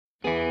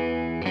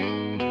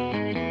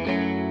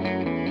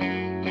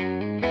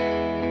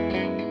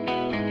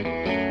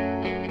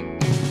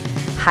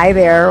Hi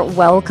there.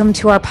 Welcome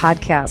to our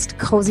podcast,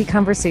 Cozy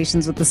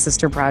Conversations with the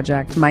Sister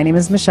Project. My name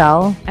is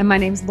Michelle. And my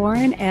name's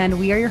Lauren, and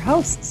we are your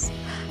hosts.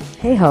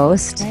 Hey,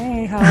 host.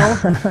 Hey, how?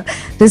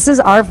 This is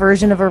our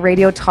version of a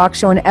radio talk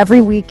show, and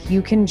every week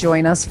you can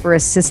join us for a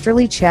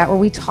sisterly chat where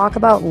we talk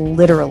about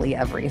literally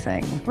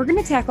everything. We're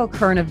going to tackle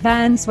current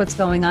events, what's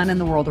going on in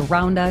the world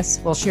around us.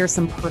 We'll share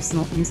some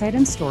personal insight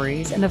and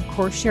stories, and of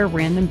course, share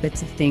random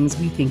bits of things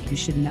we think you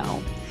should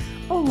know,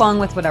 along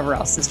with whatever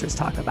else sisters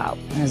talk about.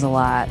 There's a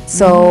lot.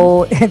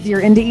 So if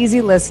you're into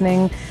easy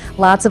listening,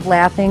 lots of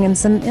laughing, and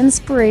some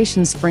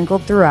inspiration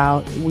sprinkled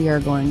throughout, we are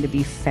going to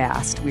be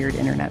fast, weird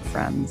internet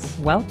friends.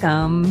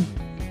 Welcome.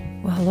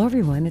 Well, hello,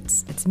 everyone.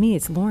 It's me.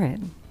 It's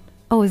Lauren.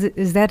 Oh,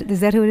 is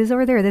that who it is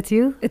over there? That's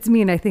you? It's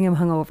me, and I think I'm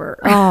hungover.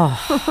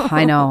 Oh,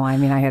 I know. I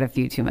mean, I had a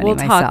few too many we'll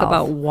myself. talk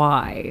about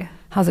why.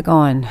 How's it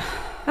going?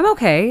 I'm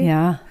okay.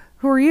 Yeah.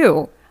 Who are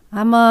you?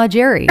 I'm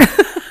Jerry,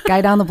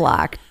 guy down the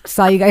block.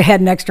 Saw you guys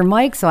had an extra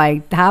mic, so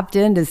I hopped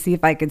in to see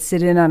if I could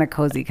sit in on a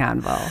cozy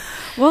convo.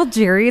 Well,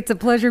 Jerry, it's a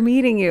pleasure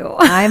meeting you.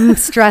 I'm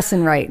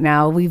stressing right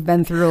now. We've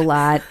been through a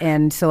lot,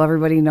 and so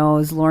everybody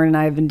knows Lauren and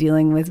I have been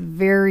dealing with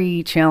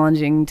very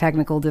challenging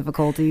technical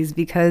difficulties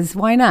because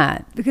why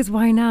not? Because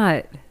why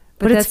not?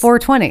 But it's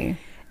 420.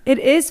 It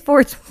is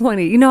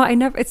 420. You know, I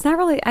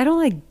don't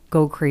like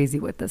go crazy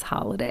with this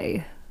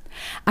holiday.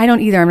 I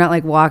don't either. I'm not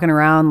like walking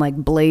around like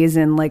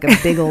blazing like a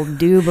big old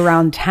doob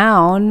around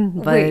town.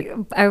 But wait,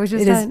 I was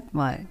just on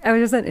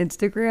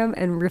Instagram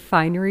and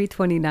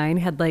Refinery29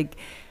 had like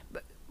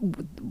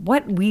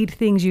what weed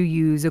things you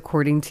use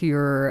according to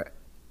your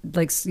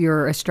hilarious,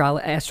 your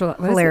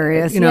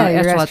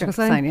astrological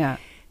sign, yeah.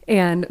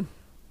 And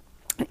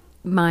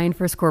mine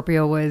for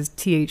Scorpio was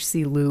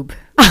THC lube.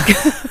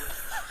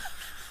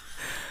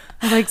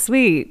 I'm like,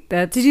 sweet.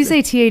 Did you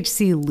say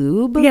THC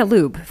lube? Yeah,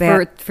 lube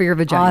for your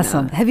vagina.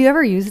 Awesome. Have you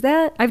ever used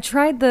that? I've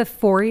tried the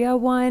Foria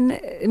one.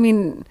 I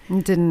mean,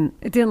 it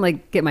didn't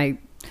like get my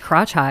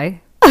crotch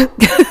high.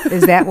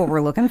 Is that what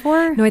we're looking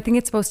for? No, I think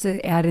it's supposed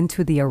to add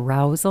into the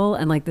arousal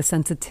and like the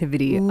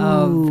sensitivity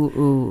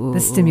of the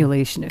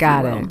stimulation.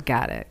 Got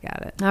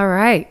it. All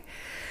right.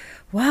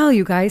 Wow,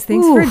 you guys,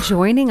 thanks for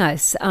joining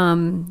us.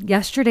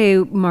 Yesterday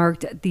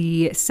marked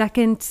the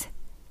second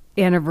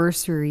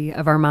anniversary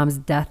of our mom's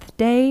death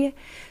day.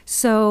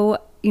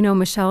 So, you know,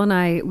 Michelle and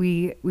I,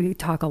 we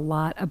talk a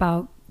lot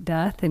about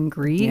death and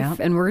grief,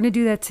 and we're going to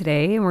do that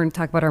today. And we're going to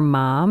talk about our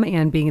mom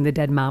and being in the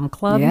Dead Mom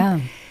Club. Yeah.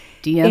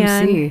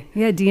 DMC.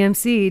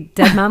 DMC,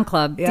 Dead Mom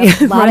Club.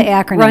 A lot of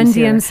acronyms Run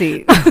here.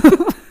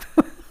 DMC.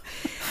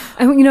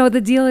 And, you know, the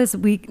deal is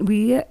we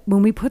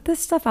when we put this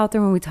stuff out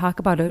there, when we talk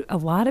about it, a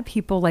lot of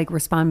people like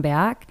respond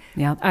back.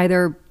 Yeah.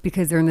 Either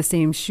because they're in the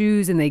same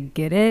shoes and they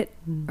get it,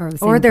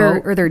 or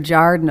they're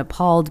jarred and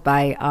appalled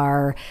by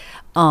our.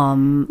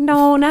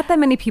 No, not that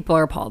many people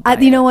are appalled by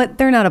you know what?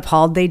 They're not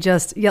appalled. They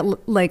just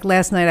like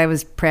last night I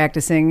was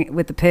practicing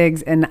with the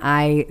pigs and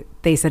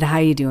they said, "How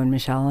you doing,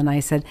 Michelle?" And I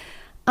said,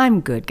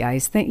 "I'm good,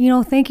 guys. Thank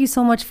you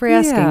so much for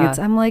asking." Yeah.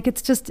 I'm like,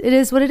 it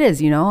is what it is.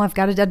 You know, I've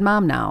got a dead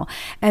mom now.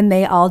 And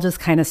they all just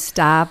kind of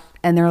stop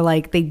and they're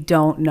like, they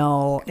don't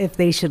know if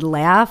they should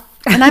laugh.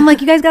 And I'm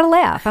like, you guys got to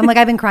laugh. I'm like,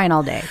 I've been crying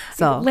all day.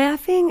 So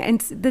laughing.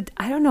 And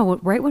I don't know,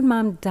 right when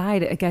mom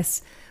died, I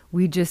guess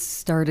we just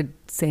started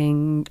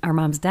saying our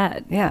mom's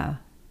dead. Yeah.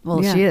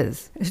 Well, she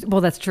is.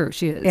 Well, that's true.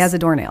 She is. As a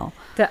doornail.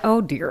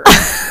 Oh, dear.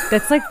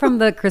 That's like from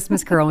the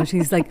Christmas Carol when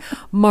she's like,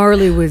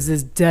 Marley was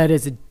as dead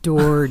as a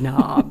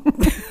doorknob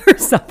or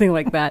something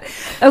like that.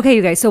 Okay,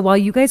 you guys. So while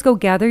you guys go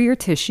gather your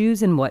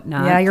tissues and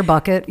whatnot. Yeah, your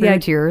bucket for your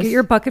tears. Get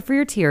your bucket for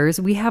your tears.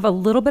 We have a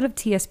little bit of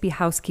TSP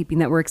housekeeping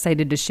that we're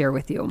excited to share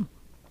with you.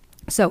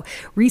 So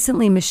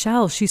recently,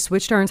 Michelle, she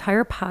switched our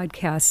entire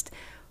podcast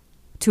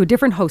to a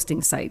different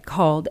hosting site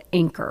called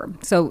Anchor.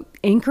 So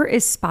Anchor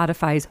is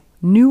Spotify's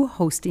new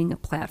hosting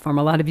platform.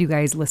 A lot of you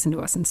guys listen to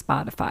us on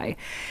Spotify.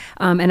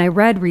 And I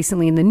read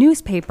recently in the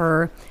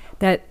newspaper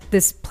that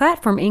this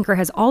platform, Anchor,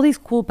 has all these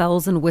cool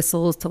bells and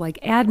whistles to like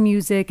add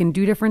music and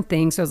do different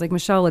things. So I was like,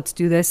 Michelle, let's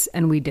do this.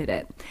 And we did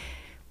it.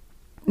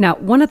 Now,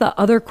 one of the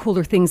other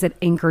cooler things that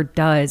Anchor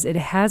does, it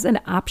has an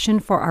option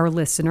for our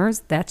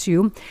listeners, that's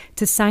you,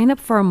 to sign up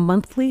for a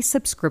monthly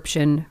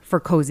subscription for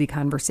Cozy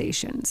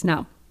Conversations.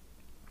 Now,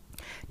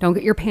 don't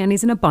get your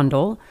panties in a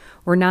bundle.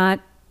 We're not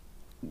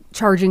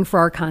charging for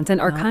our content.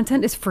 Our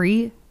content is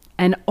free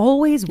and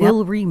always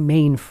will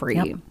remain free.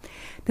 Yep.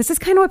 This is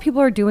kind of what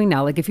people are doing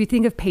now. Like if you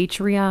think of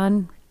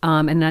Patreon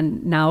and then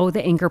now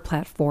the Anchor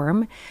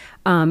platform,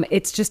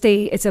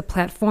 it's a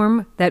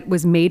platform that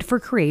was made for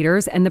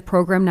creators and the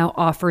program now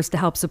offers to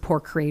help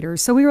support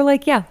creators. So we were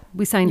like,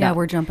 we signed up. Yeah,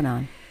 we're jumping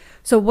on.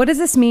 So what does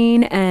this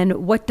mean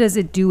and what does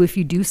it do if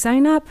you do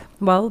sign up?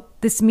 Well,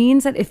 this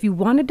means that if you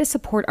wanted to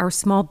support our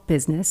small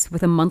business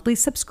with a monthly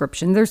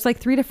subscription, there's like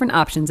 3 different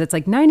options. It's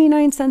like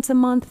 99 cents a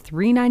month,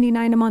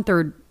 $3.99 a month,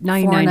 or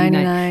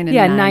 $9.99.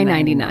 Yeah,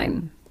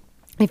 $9.99.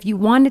 If you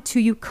wanted to,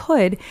 you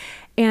could.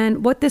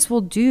 And what this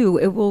will do,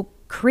 it will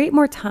create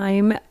more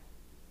time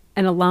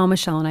and allow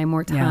Michelle and I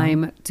more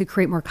time to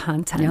create more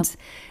content. Yep.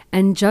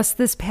 And just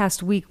this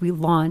past week, we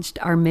launched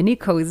our mini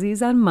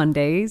cozies on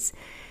Mondays.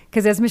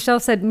 Because as Michelle,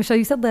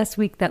 you said last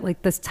week that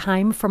like this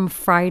time from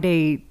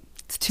Friday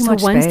too to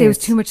much Wednesday space. was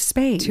too much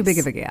space. Too big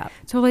of a gap.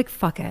 So like,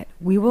 fuck it.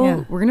 We're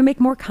going to make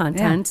more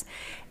content.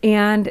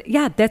 And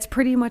yeah, that's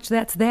pretty much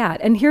that.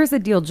 And here's the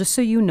deal. Just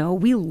so you know,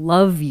 we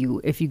love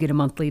you if you get a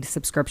monthly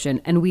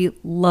subscription, and we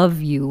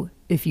love you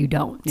if you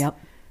don't. Yep.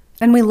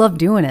 And we love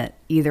doing it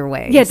either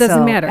way. Yeah, it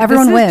doesn't matter.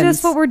 Everyone wins. This is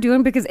just what we're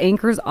doing because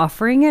Anchor's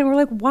offering it. We're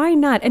like, why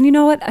not? And you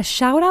know what? A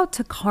shout out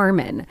to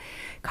Carmen.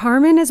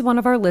 Carmen is one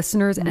of our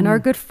listeners and our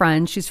good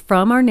friend. She's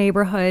from our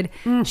neighborhood.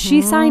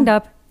 She signed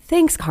up.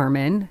 Thanks,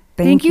 Carmen.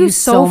 Thank you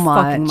so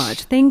fucking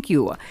much. Thank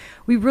you.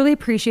 We really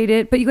appreciate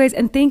it. But you guys,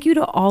 and thank you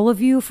to all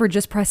of you for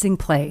just pressing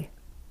play.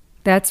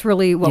 That's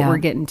really what we're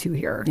getting to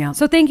here. Yeah.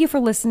 So thank you for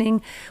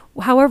listening.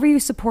 However you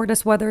support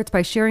us, whether it's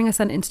by sharing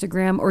us on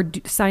Instagram or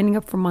signing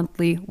up for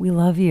monthly, we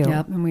love you.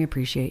 Yep, and we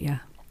appreciate you.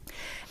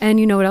 And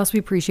you know what else we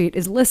appreciate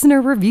is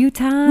listener review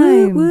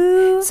time.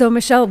 Woo, woo. So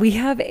Michelle, we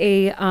have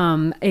a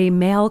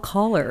male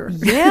caller.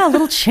 Yeah, a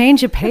little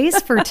change of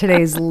pace for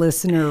today's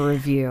listener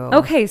review.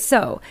 Okay,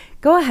 so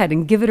go ahead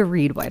and give it a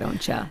read, why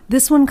don't you?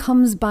 This one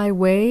comes by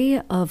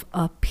way of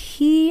a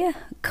P.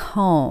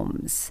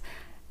 Combs,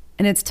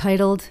 and it's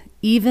titled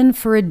 "Even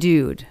for a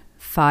Dude,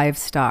 5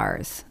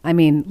 stars." I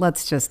mean,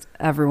 let's just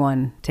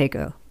everyone take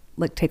a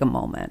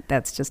moment.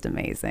 That's just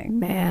amazing,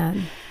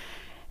 Man.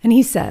 And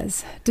he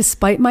says,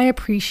 despite my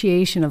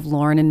appreciation of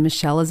Lauren and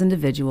Michelle as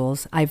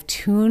individuals, I've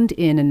tuned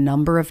in a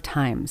number of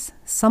times,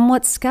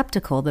 somewhat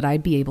skeptical that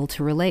I'd be able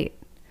to relate.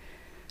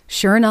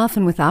 Sure enough,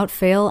 and without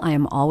fail, I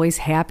am always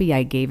happy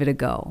I gave it a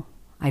go.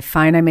 I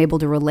find I'm able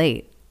to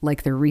relate,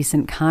 like the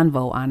recent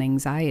convo on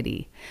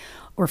anxiety,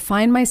 or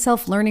find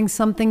myself learning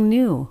something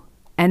new,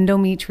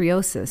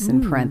 endometriosis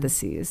in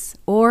parentheses,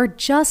 or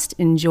just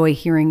enjoy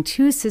hearing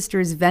two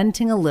sisters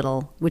venting a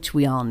little, which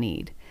we all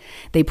need.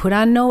 They put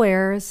on no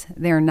airs.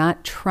 They're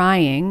not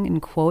trying, in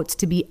quotes,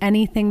 to be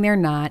anything they're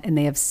not, and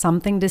they have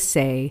something to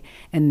say,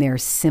 and they're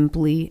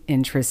simply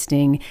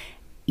interesting,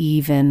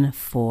 even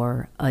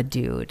for a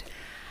dude.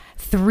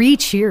 3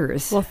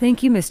 cheers. Well,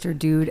 thank you, Mr.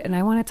 Dude. And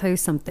I want to tell you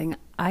something.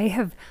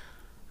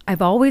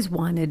 I've always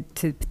wanted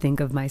to think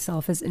of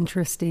myself as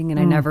interesting, and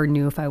I never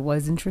knew if I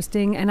was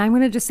interesting. And I'm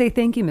going to just say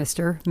thank you,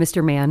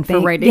 Mr. Man, for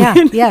writing. Yeah,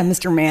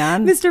 Mr.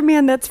 Man. Mr.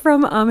 Man, that's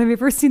from, have you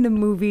ever seen the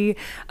movie,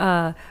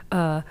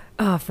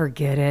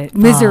 forget it,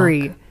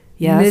 Misery.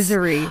 Yes.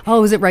 Misery.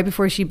 Oh, was it right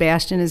before she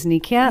bashed in his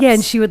kneecaps? Yeah,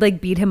 and she would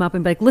like beat him up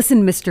and be like,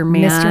 listen, Mr.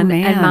 Man. Mr.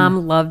 Man. And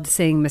Mom loved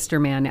saying Mr.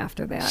 Man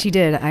after that. She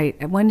did.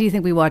 When do you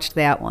think we watched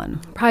that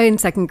one? Probably in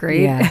 2nd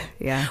grade.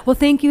 Yeah. Well,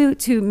 thank you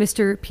to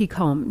Mr. P.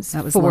 Combs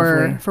That was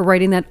lovely. for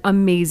writing that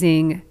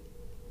amazing,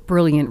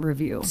 brilliant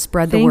review.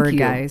 Spread the word,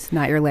 guys.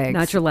 Not your legs.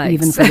 Not your legs.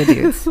 Even for the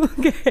dudes.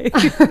 Okay.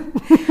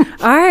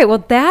 All right.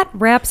 Well, that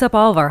wraps up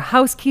all of our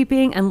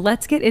housekeeping, and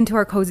let's get into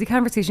our cozy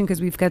conversation because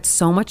we've got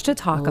so much to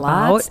talk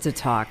about. Lots to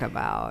talk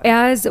about.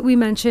 As we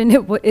mentioned,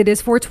 it is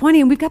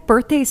 420, and we've got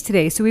birthdays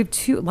today. So we have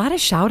a lot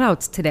of shout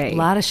outs today. A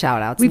lot of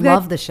shout outs.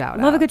 Love the shout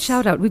outs. Love a good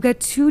shout out. We've got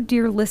 2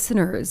 dear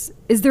listeners.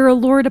 Is there a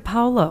Laura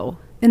DePaulo?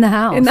 In the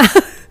house.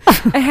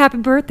 A happy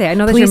birthday. I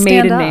know that's Please your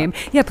maiden stand up. name.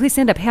 Yeah, please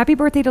stand up. Happy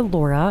birthday to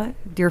Laura,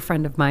 dear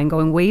friend of mine,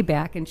 going way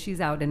back, and she's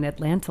out in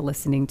Atlanta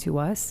listening to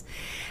us.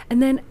 And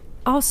then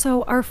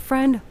also our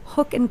friend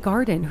Hook and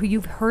Garden, who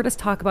you've heard us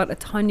talk about a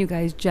ton, you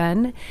guys.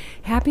 Jen,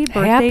 happy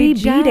birthday, Happy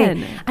Jen.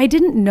 B-Day. I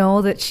didn't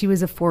know that she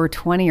was a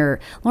 420, or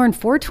Lauren,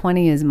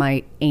 420 is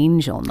my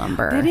angel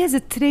number. That is.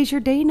 Today's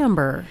your day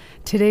number.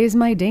 Today's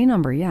my day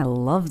number. Yeah, I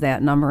love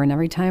that number. And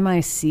every time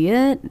I see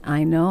it,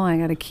 I know I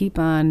got to keep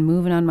on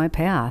moving on my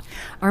path.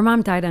 Our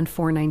mom died on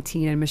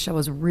 4/19, and Michelle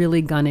was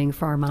really gunning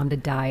for our mom to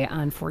die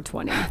on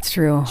 4/20. That's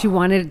true. She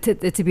wanted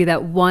it to be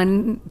that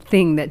one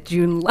thing that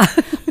June left.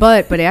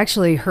 But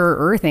actually, her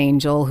earth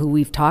angel, who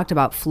we've talked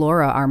about,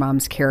 Flora, our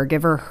mom's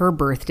caregiver, her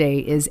birthday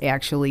is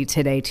actually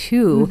today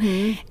too.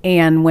 Mm-hmm.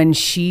 And when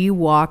she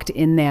walked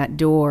in that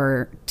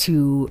door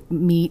to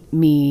meet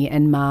me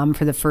and Mom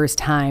for the first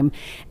time,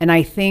 and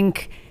I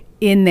think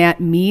in that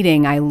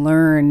meeting I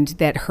learned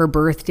that her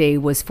birthday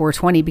was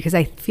 4/20, because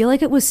I feel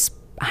like it was,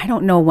 I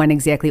don't know when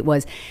exactly it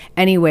was.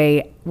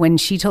 Anyway, when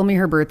she told me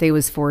her birthday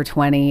was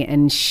 4/20,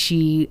 and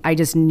I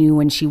just knew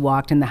when she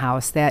walked in the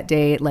house that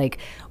day, like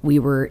we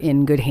were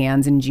in good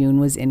hands and June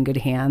was in good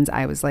hands.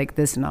 I was like,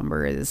 this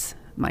number is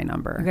my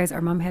number. You guys,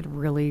 our mom had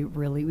we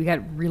got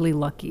really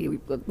lucky.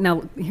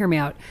 Now, hear me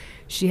out.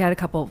 She had a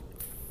couple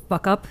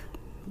fuck up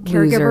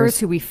caregivers Losers.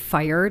 who we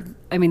fired.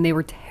 I mean, they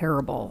were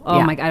terrible. Oh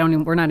Yeah. my,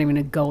 we're not even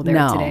going to go there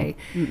No. today.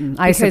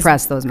 I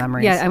suppress those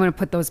memories. Yeah, I'm going to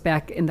put those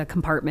back in the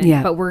compartment.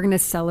 Yeah. But we're going to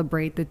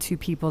celebrate the 2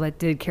 people that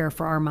did care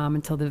for our mom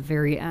until the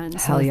very end.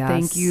 Hell so yes.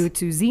 thank you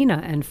to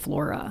Zena and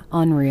Flora.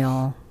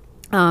 Unreal.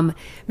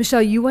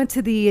 Michelle, you went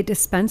to the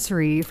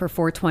dispensary for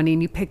 420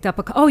 and you picked up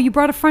you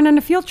brought a friend on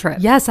a field trip.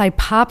 Yes, I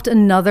popped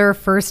another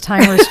first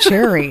timer's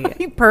cherry.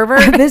 You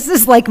pervert. This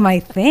is like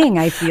my thing,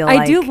 I feel like.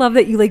 I do love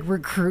that you like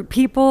recruit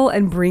people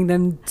and bring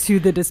them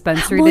to the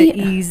dispensary Well, to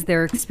ease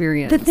their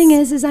experience. The thing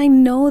is I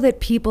know that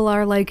people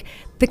are like,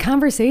 the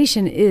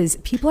conversation is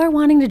people are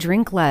wanting to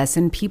drink less,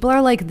 and people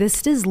are like,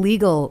 this is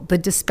legal. The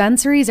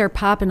dispensaries are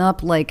popping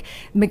up like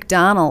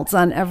McDonald's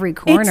on every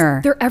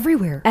corner. They're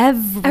everywhere.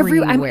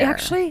 Everywhere. I'm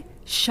actually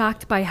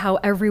shocked by how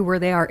everywhere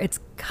they are. It's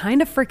kind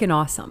of freaking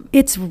awesome.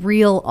 It's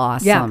real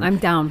awesome. Yeah, I'm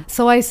down.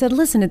 So I said,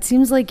 listen, it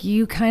seems like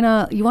you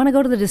want to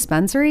go to the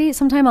dispensary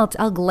sometime.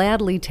 I'll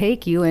gladly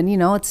take you. And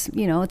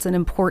it's an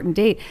important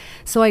date.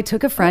 So I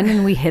took a friend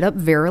and we hit up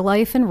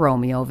Verilife in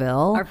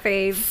Romeoville. Our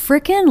fave.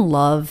 Freaking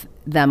love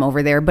them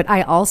over there. But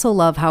I also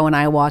love how when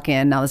I walk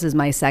in, now this is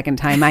my second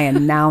time, I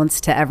announce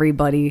to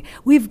everybody,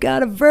 we've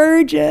got a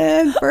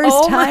virgin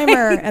first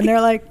timer. And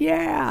they're like,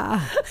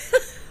 yeah.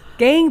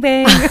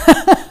 Gangbang.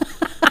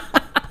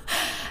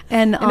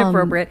 And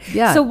inappropriate.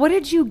 Yeah. So what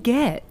did you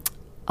get?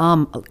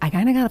 I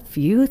kind of got a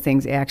few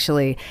things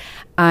actually.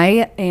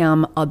 I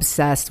am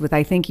obsessed with,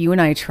 I think you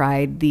and I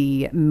tried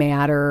the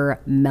Matter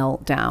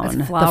Meltdown.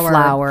 That's flower. The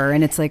flower.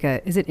 And it's like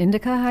is it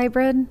indica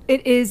hybrid?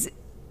 It is,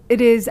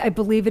 I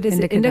believe it is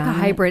an indica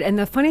hybrid. And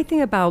the funny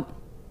thing about,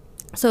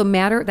 so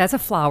Matter, that's a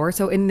flower.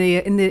 So in the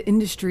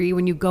industry,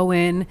 when you go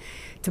in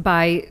to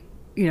buy,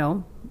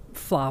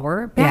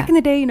 flower, back in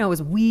the day, it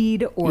was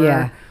weed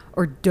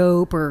or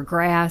dope or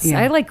grass. Yeah.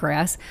 I like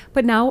grass,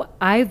 but now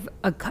I've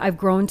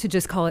grown to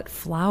just call it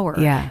flower.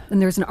 Yeah.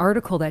 And there's an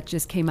article that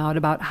just came out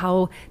about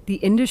how the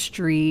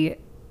industry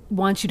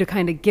wants you to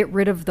kind of get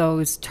rid of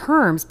those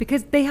terms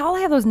because they all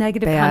have those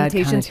negative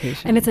connotations.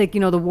 And it's like,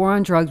 the war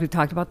on drugs, we've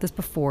talked about this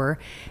before.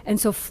 And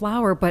so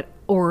flower,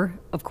 or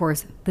of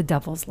course, the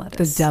devil's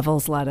lettuce. The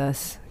devil's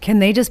lettuce. Can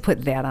they just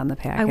put that on the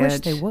package? I wish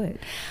they would.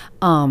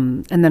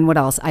 And then what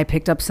else? I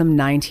picked up some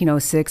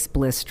 1906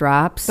 Bliss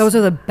drops. Those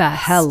are the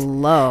best.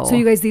 Hello. So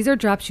you guys, these are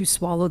drops, you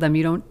swallow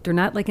them. They're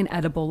not like an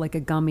edible, like a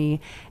gummy,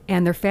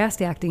 and they're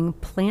fast acting,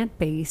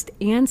 plant-based,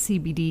 and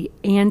CBD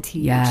and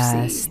THC.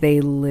 Yes,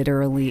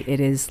 it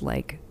is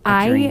like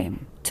a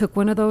dream. Took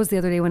one of those the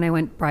other day when I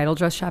went bridal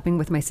dress shopping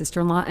with my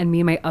sister-in-law, and me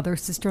and my other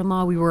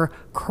sister-in-law, we were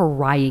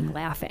crying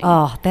laughing.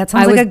 Oh, that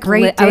sounds like a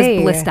great day. I was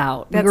blissed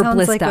out. That we were sounds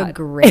blissed like out. a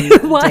great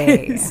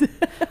day.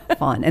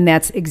 Fun. And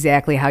that's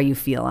exactly how you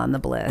feel on the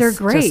Bliss. They're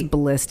great. Just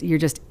blissed. You're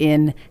just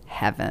in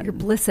heaven. You're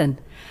blissing.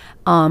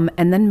 And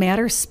then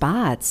Matter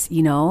spots,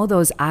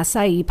 those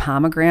acai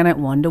pomegranate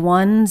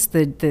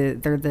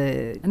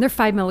 1-to-1s, And they're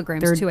 5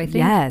 milligrams too, I think.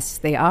 Yes,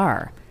 they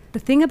are. The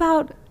thing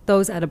about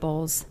those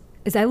edibles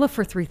is I look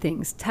for 3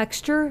 things: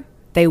 texture.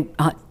 They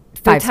 5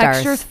 stars.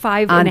 Texture's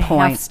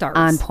 5.5 stars.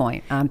 On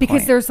point.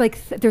 Because there's like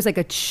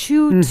a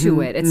chew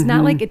to it. It's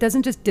not like it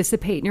doesn't just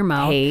dissipate in your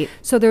mouth.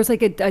 So there's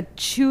like a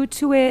chew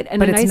to it, and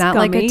but a nice it's not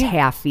gummy. like a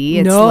taffy.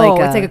 It's it's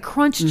like a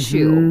crunch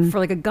chew for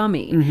like a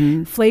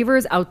gummy. Flavor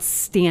is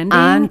outstanding.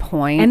 On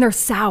point. And they're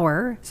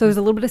sour, so there's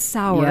a little bit of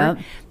sour. Yep.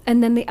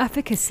 And then the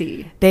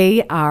efficacy.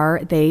 They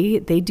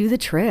do the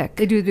trick.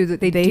 They do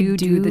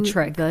the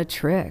trick. The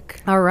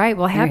trick. All right.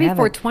 Well, happy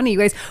 420, you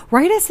guys.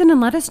 Write us in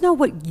and let us know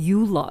what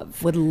you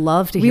love. Would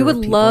love to We hear. would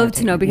love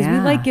to know because we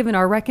like giving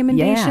our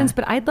recommendations, Yeah.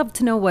 but I'd love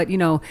to know what,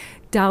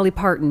 Dolly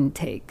Parton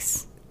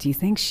takes. Do you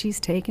think she's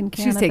taken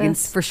cannabis? She's taken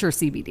for sure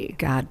CBD.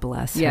 God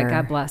bless her. Yeah,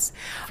 God bless.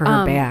 For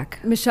her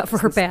back. Michelle, for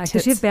her back.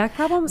 Does she have back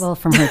problems? Well,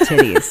 from her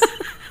titties.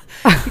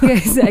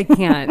 Because I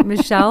can't.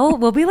 Michelle,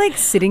 we'll be like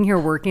sitting here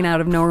working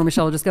out of nowhere.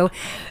 Michelle will just go,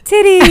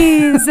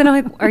 titties. And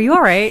I'm like, are you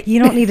all right?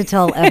 You don't need to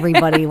tell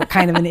everybody what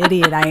kind of an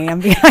idiot I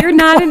am. You're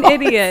not an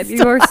idiot.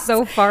 You are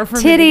so far from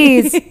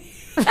titties.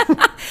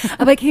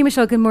 I'm like, hey,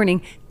 Michelle, good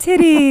morning.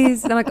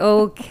 Titties. And I'm like,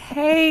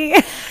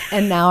 okay.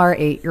 And now our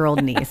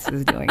 8-year-old niece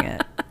is doing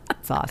it.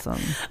 It's awesome.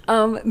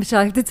 Michelle,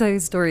 I have to tell you a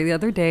story. The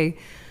other day,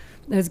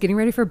 I was getting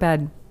ready for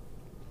bed.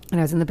 And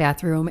I was in the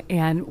bathroom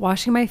and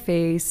washing my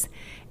face,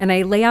 and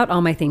I lay out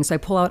all my things. So I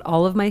pull out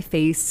all of my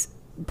face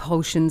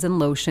potions and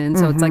lotions.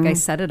 So it's like I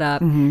set it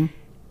up, and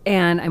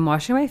I'm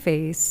washing my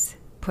face,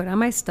 put on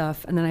my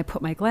stuff, and then I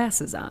put my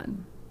glasses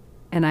on.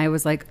 And I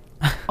was like,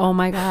 oh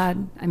my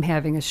God, I'm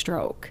having a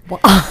stroke.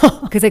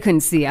 Because I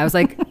couldn't see. I was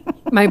like,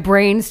 my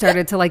brain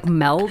started to like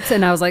melt,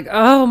 and I was like,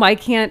 oh,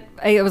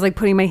 I was like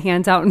putting my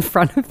hands out in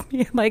front of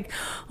me. I'm like,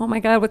 oh my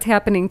God, what's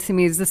happening to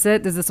me? Is this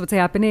it? Is this what's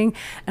happening?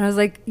 And I was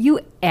like,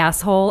 you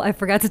asshole, I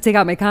forgot to take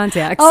out my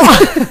contacts.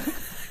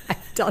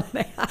 I've done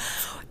that.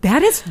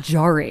 That is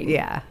jarring.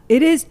 Yeah.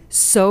 It is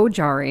so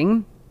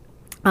jarring.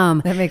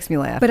 That makes me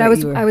laugh. But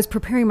I was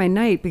preparing my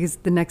night because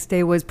the next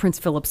day was Prince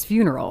Philip's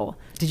funeral.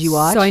 Did you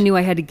watch? So I knew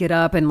I had to get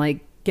up and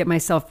like get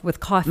myself with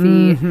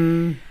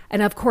coffee.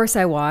 And of course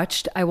I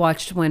watched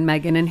when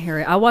Meghan and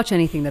Harry, I'll watch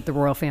anything that the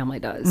royal family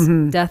does.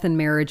 Death and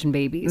marriage and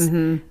babies.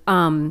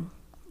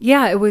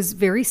 Yeah, it was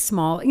very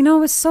small. It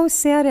was so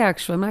sad,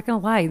 actually. I'm not going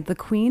to lie. The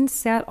queen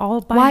sat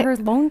all by her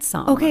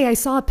lonesome. Okay, I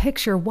saw a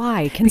picture.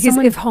 Why? Because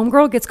if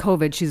homegirl gets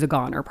COVID, she's a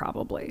goner,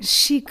 probably.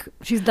 She's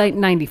like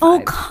 95.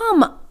 Oh,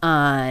 come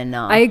on.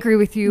 I agree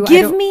with you.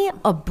 Give me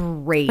a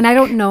break. And I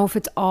don't know if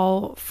it's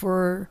all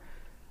for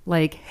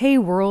like, hey,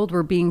 world,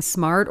 we're being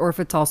smart, or if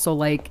it's also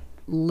like,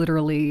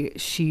 literally,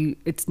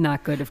 it's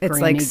not good if it's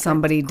Granny, like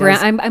somebody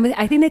does.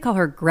 I think they call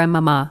her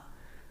grandmama.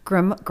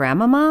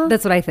 Grandmama?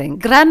 That's what I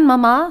think.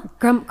 Grandmama?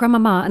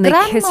 Grandmama. And they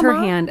kiss her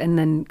Grandmama? hand and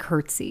then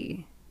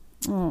curtsy.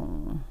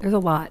 There's a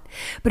lot.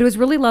 But it was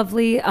really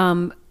lovely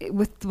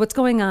with what's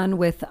going on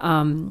with...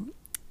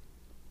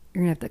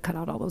 you're going to have to cut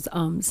out all those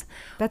ums.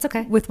 That's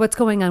okay. With what's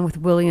going on with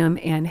William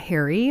and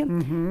Harry.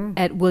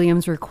 At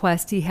William's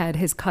request, he had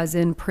his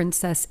cousin,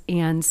 Princess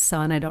Anne's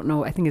son. I don't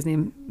know. I think his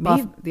name...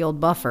 The old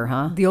buffer,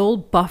 huh? The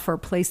old buffer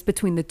placed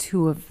between the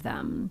two of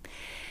them.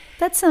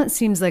 That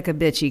seems like a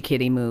bitchy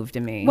kitty move to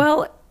me.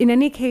 Well, in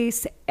any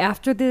case,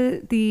 after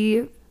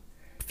the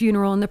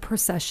funeral and the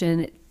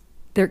procession,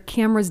 their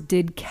cameras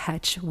did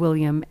catch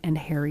William and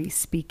Harry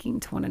speaking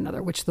to one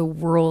another, which the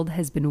world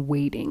has been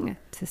waiting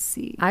to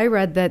see. I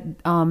read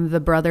that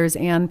the brothers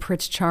and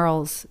Prince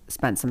Charles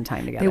spent some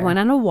time together. They went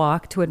on a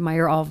walk to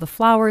admire all of the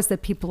flowers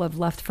that people have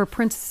left for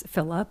Prince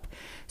Philip.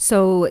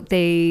 So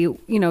they,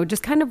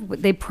 just kind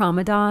of, they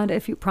promenade,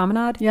 if you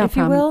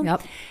will.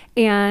 Yep.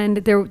 And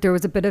there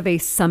was a bit of a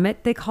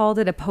summit, they called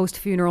it, a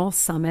post-funeral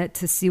summit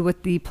to see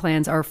what the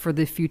plans are for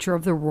the future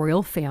of the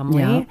royal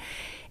family. Yeah.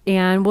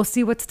 And we'll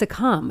see what's to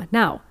come.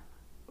 Now,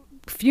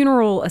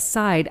 funeral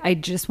aside, I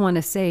just want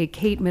to say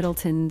Kate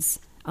Middleton's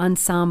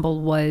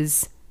ensemble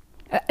was,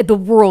 the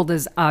world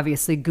is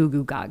obviously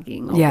goo-goo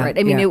gagging over it.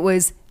 I mean, it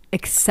was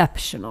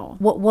exceptional.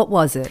 What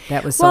was it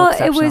that was so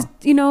exceptional? It was,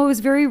 it was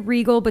very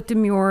regal but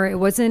demure. It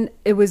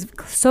was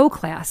so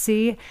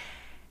classy.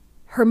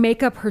 Her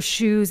makeup, her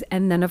shoes,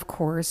 and then, of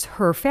course,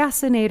 her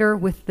fascinator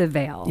with the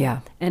veil. Yeah.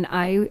 And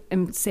I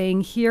am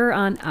saying here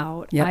on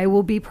out, I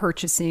will be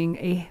purchasing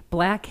a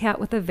black hat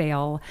with a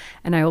veil,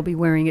 and I will be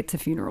wearing it to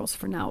funerals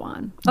from now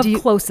on.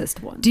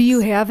 Closest ones. Do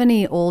you have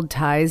any old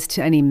ties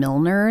to any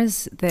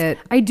milliners that...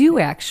 I do,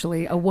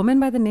 actually. A woman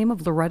by the name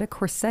of Loretta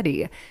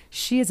Corsetti.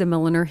 She is a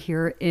milliner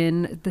here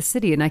in the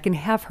city, and I can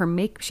have her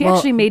make... She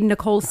actually made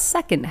Nicole's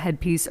second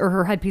headpiece, or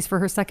her headpiece for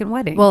her second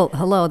wedding. Well,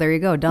 hello, there you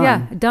go. Done.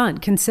 Yeah, done.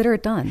 Consider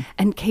it done.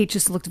 And Kate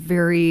just looked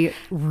very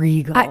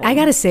regal. I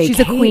gotta say, she's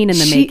Kate, a queen in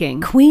the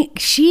making.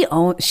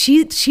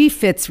 She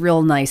fits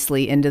real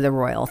nicely into the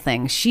royal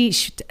thing. She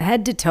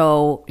head to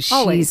toe,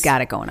 she's got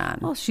it going on.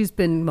 Well, she's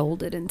been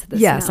molded into this.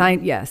 Yes, now.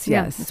 yes.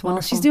 It's Well,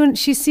 wonderful.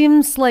 she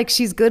seems like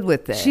she's good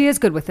with it. She is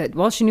good with it.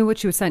 Well, she knew what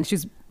she was saying.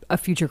 She's a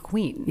future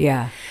queen.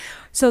 Yeah.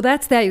 So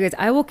that's that, you guys.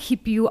 I will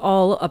keep you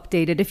all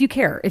updated if you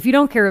care. If you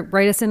don't care,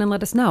 write us in and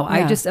let us know.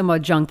 Yeah. I just am a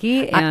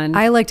junkie, and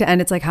I like to end.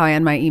 It's like how I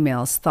end my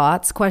emails: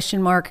 thoughts ?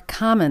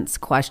 Comments ?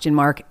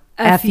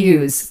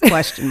 FUs ?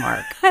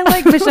 I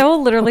like Michelle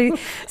will literally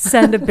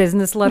send a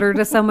business letter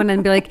to someone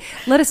and be like,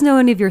 let us know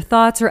any of your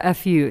thoughts or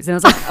FUs. And I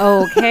was like,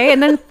 okay.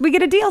 And then we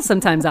get a deal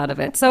sometimes out of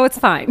it. So it's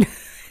fine.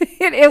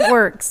 it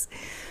works.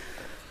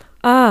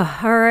 All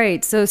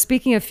right. So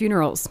speaking of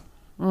funerals,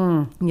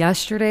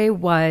 yesterday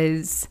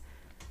was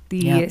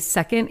the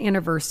second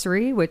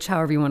anniversary, which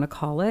however you want to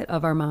call it,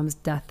 of our mom's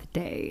death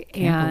day.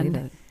 Can't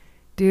believe it.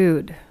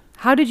 Dude,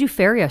 how did you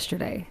fare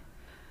yesterday?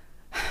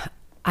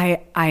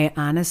 I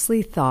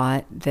honestly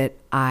thought that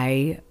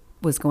I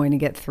was going to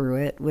get through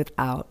it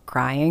without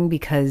crying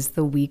because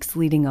the weeks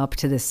leading up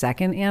to the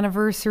second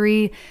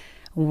anniversary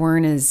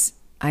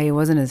I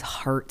wasn't as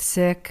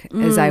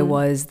heartsick as I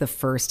was the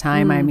first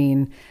time. I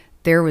mean,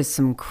 there was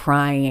some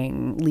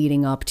crying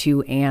leading up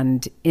to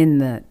and in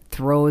the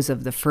throes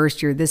of the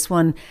first year. This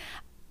one,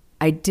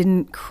 I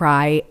didn't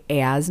cry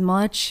as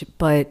much,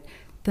 but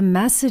the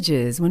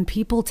messages, when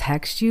people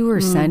text you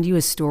or send you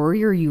a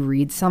story or you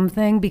read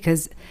something,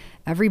 because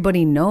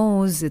everybody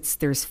knows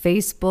there's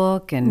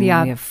Facebook and we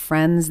have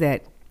friends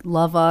that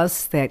love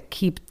us that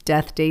keep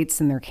death dates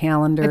in their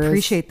calendars. I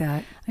appreciate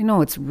that. I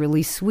know, it's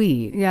really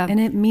sweet. Yeah. And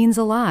it means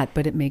a lot,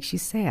 but it makes you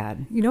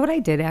sad. You know what I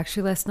did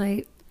actually last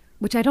night,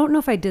 which I don't know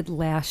if I did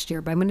last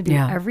year, but I'm going to do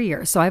it every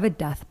year. So I have a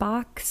death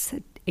box.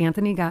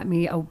 Anthony got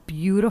me a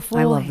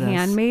beautiful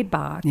handmade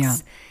box. Yeah.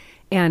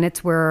 And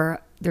it's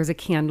where there's a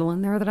candle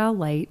in there that I'll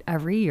light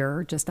every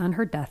year just on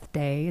her death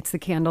day. It's the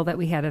candle that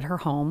we had at her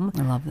home.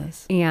 I love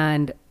this.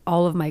 And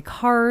all of my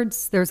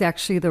cards, there's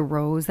actually the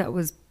rose that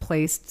was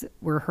placed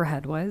where her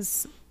head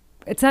was.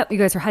 It's not, you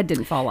guys, her head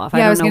didn't fall off.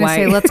 Yeah, I was going to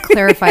say, let's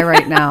clarify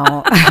right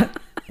now.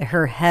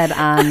 Her head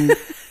on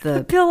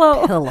the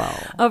pillow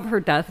of her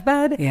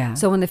deathbed. Yeah.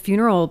 So when the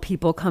funeral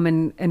people come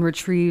in and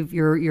retrieve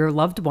your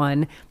loved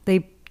one,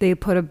 they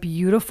put a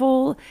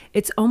beautiful,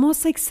 it's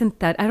almost like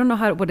synthetic. I don't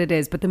know what it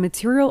is, but the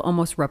material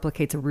almost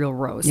replicates a real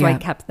rose. So I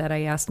kept that.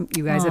 I asked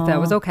you guys if that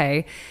was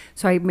okay.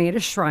 So I made a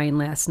shrine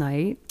last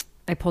night.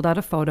 I pulled out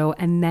a photo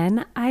and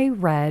then I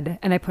read,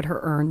 and I put her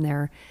urn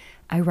there.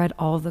 I read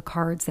all of the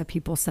cards that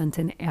people sent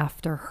in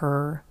after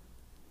her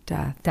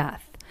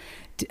death.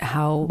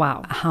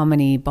 How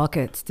many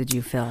buckets did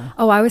you fill?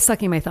 Oh, I was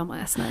sucking my thumb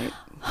last night.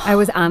 I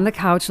was on the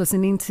couch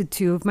listening to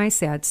two of my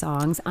sad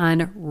songs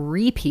on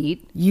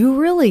repeat. You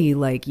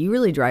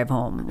really drive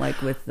home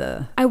with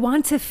the... I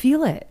want to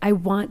feel it. I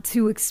want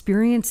to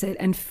experience it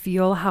and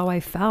feel how I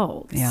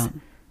felt. Yeah.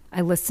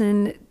 I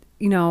listen,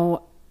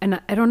 and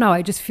I don't know.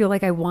 I just feel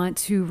like I want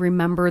to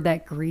remember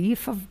that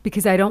grief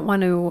because I don't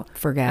want to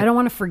forget. I don't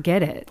want to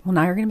forget it. Well,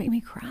 now you're going to make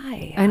me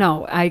cry. I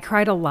know. I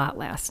cried a lot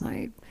last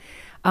night.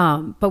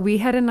 But we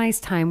had a nice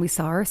time. We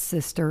saw our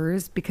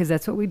sisters because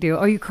that's what we do.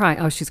 Oh, you crying?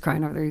 Oh, she's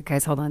crying over there. You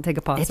guys, hold on. Take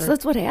a pause.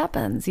 That's what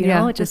happens. You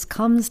know, it just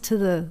comes to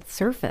the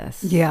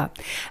surface. Yeah.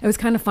 It was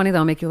kind of funny, though.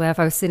 I'll make you laugh.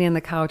 I was sitting on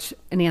the couch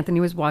and Anthony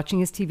was watching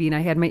his TV and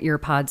I had my ear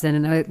pods in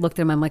and I looked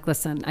at him. I'm like,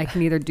 listen, I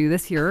can either do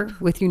this here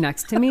with you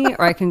next to me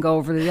or I can go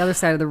over to the other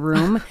side of the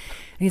room. And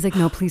he's like,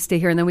 no, please stay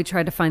here. And then we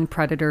tried to find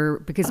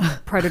Predator because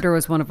Predator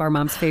was one of our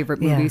mom's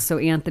favorite movies. So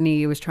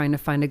Anthony was trying to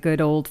find a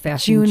good old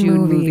fashioned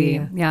June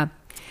movie. Yeah.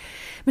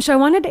 Michelle, I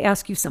wanted to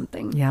ask you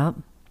something. Yeah.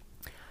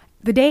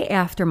 The day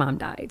after Mom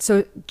died.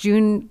 So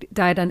June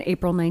died on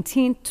April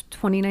 19th,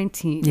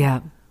 2019.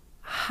 Yeah.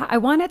 I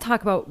want to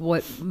talk about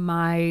what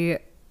my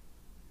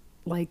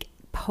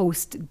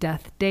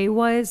post-death day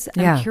was.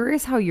 I'm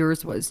curious how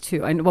yours was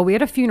too. Well, we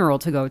had a funeral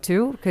to go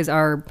to because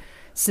our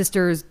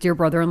sister's dear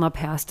brother-in-law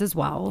passed as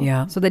well.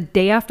 Yeah. So the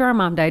day after our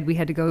mom died, we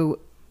had to go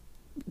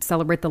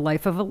celebrate the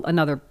life of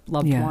another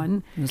loved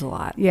one. It was a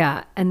lot.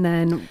 Yeah. And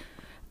then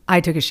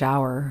I took a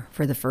shower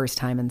for the first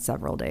time in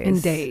several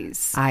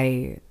days.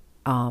 I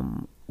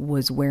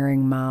was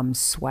wearing Mom's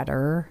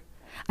sweater.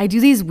 I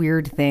do these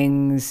weird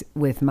things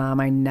with Mom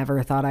I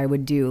never thought I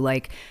would do.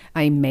 Like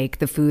I make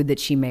the food that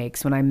she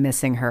makes when I'm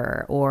missing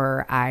her,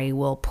 or I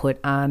will put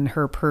on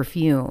her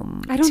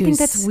perfume. I don't think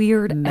that's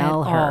weird at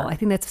all. I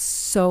think that's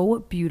so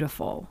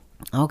beautiful.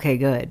 Okay,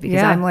 good.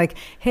 Because I'm like,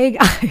 hey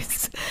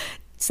guys,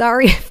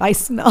 sorry if I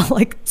smell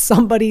like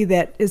somebody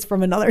that is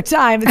from another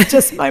time. It's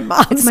just my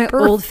mom's It's my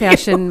perfume.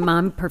 old-fashioned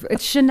mom perfume.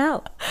 It's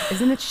Chanel.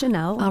 Isn't it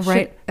Chanel?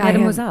 Right.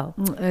 Mademoiselle.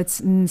 It's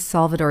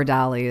Salvador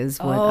Dali is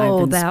what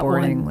I've been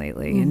sporting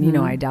lately. And, you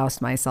know, I doused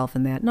myself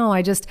in that. No,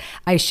 I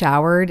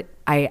showered.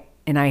 I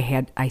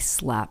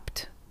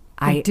slept.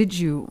 Did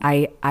you?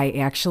 I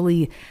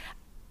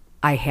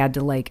had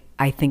to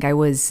I think I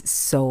was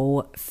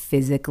so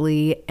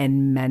physically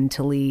and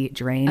mentally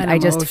drained. And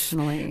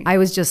emotionally. I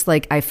was just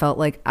I felt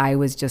like I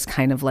was just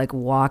kind of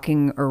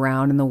walking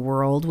around and the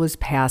world was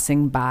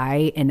passing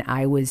by and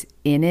I was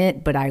in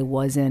it, but I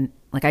wasn't,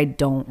 I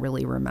don't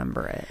really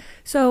remember it.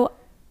 So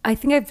I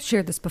think I've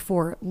shared this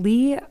before.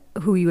 Lee,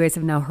 who you guys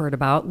have now heard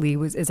about, Lee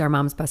is our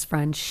mom's best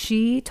friend.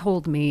 She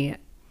told me,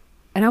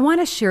 and I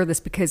want to share this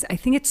because I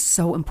think it's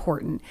so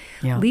important.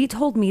 Yeah. Lee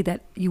told me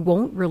that you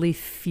won't really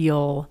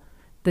feel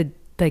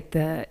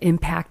the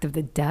impact of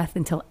the death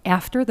until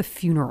after the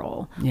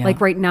funeral. Yeah.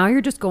 Right now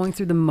you're just going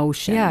through the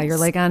motions. Yeah, you're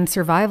on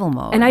survival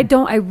mode. And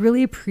I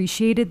really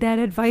appreciated that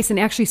advice. And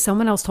actually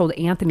someone else told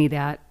Anthony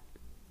that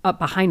up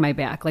behind my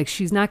back.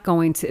 It's not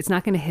going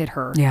to hit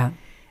her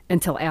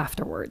until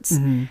afterwards.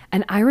 Mm-hmm.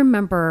 And I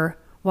remember,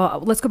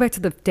 well, let's go back to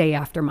the day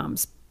after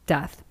Mom's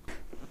death.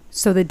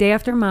 So the day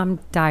after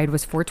Mom died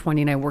was 4/20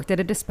 and I worked at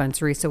a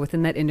dispensary. So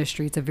within that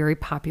industry, it's a very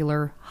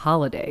popular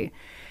holiday.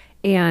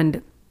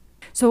 And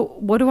so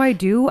what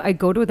do? I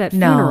go to that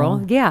funeral.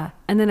 No. Yeah.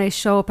 And then I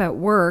show up at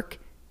work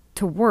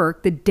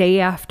the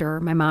day after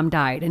my mom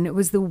died. And it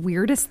was the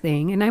weirdest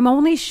thing. And I'm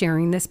only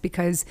sharing this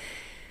because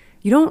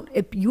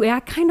you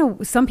act kind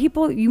of, some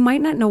people, you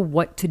might not know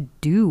what to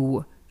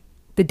do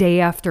the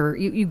day after.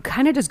 You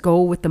kind of just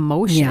go with the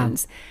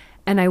motions. Yeah.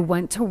 And I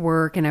went to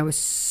work and I was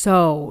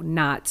so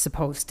not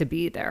supposed to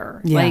be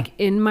there. Yeah.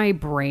 In my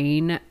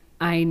brain,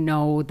 I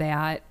know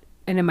that.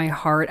 And in my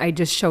heart, I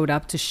just showed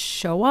up to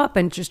show up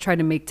and just try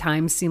to make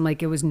time seem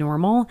like it was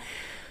normal.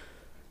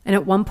 And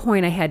at one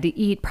point I had to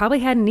eat, probably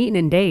hadn't eaten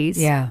in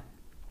days. Yeah.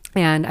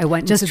 And I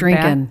went just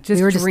drinking.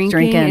 We were just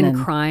drinking and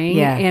crying.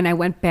 Yeah. And I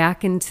went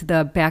back into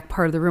the back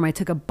part of the room. I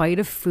took a bite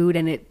of food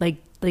and it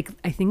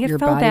I think it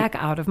fell back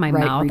out of my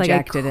mouth.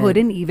 I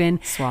couldn't even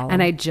swallow.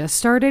 And I just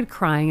started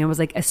crying and was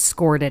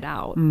escorted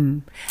out.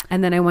 And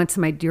then I went to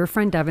my dear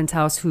friend Devin's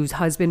house, whose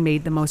husband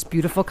made the most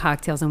beautiful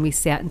cocktails, and we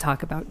sat and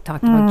talked about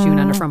June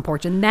on the front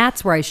porch. And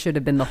that's where I should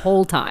have been the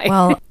whole time.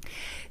 Well,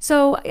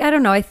 so I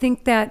don't know. I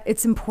think that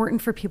it's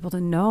important for people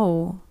to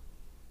know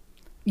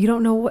you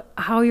don't know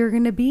how you're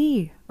going to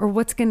be or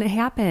what's going to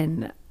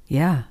happen.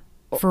 Yeah.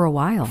 For a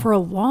while. For a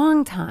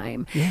long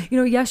time.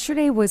 Yeah.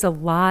 Yesterday was a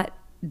lot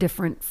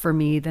different for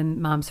me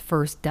than Mom's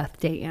first death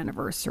day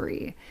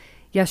anniversary.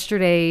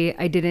 Yesterday,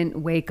 I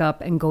didn't wake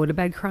up and go to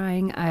bed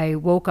crying. I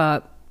woke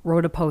up,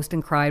 wrote a post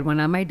and cried, went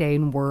on my day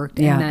and worked.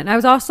 Yeah. And then I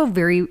was also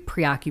very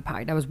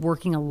preoccupied. I was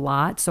working a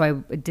lot, so I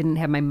didn't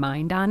have my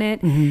mind on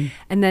it. Mm-hmm.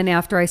 And then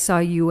after I saw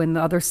you and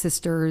the other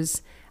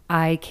sisters,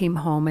 I came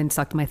home and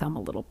sucked my thumb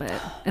a little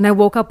bit. And I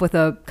woke up with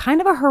a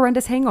kind of a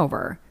horrendous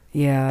hangover.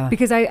 Yeah.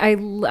 Because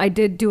I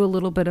did do a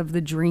little bit of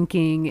the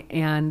drinking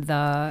and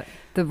the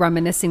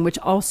reminiscing, which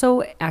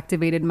also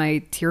activated my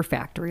tear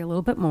factory a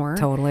little bit more.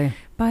 Totally.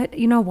 But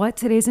you know what?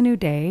 Today's a new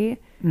day.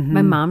 Mm-hmm.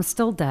 My mom's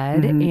still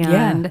dead. Mm-hmm.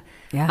 And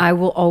yeah. we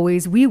will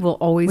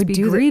always be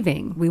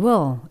grieving. We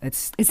will.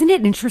 Isn't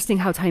it interesting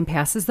how time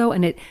passes though?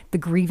 And the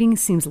grieving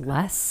seems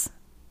less.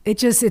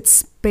 It's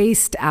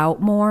spaced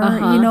out more.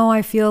 Uh-huh.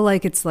 I feel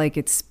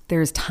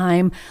there's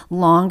time,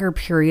 longer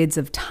periods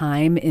of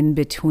time in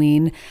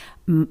between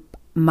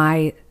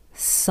my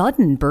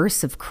sudden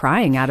bursts of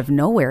crying out of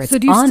nowhere. It's so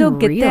do you unreal. still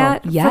get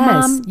that from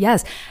Mom?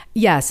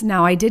 Yes.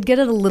 Now, I did get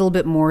it a little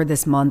bit more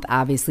this month,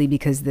 obviously,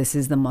 because this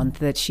is the month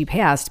that she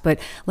passed. But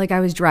like, I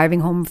was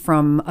driving home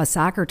from a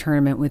soccer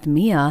tournament with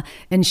Mia,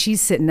 and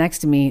she's sitting next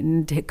to me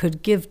and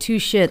could give two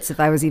shits if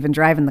I was even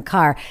driving the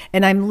car.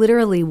 And I'm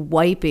literally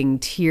wiping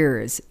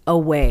tears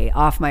away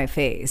off my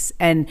face.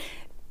 And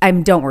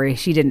don't worry,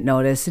 she didn't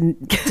notice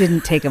and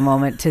didn't take a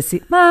moment to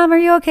see, Mom, are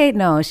you okay?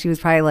 No, she was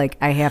probably like,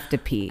 I have to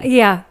pee.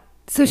 Yeah.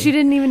 So she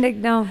didn't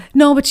even know.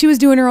 No, but she was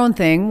doing her own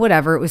thing.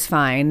 Whatever, it was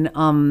fine.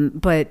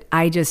 But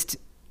I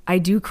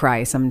do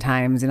cry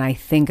sometimes, and I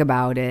think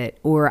about it,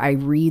 or I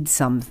read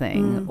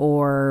something,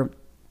 or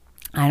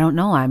I don't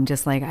know. I'm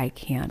just like, I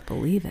can't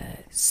believe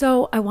it.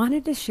 So I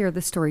wanted to share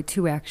the story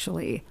too,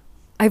 actually.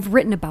 I've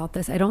written about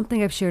this. I don't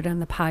think I've shared it on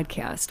the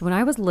podcast. When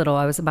I was little,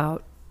 I was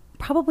about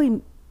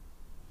probably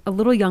a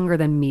little younger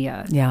than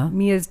Mia. Yeah.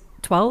 Mia's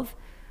 12.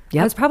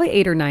 Yep. I was probably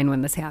 8 or 9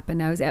 when this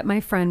happened. I was at my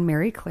friend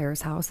Mary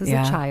Claire's house as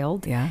a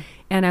child. Yeah.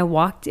 And I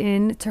walked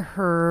into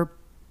her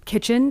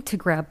kitchen to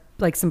grab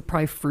like some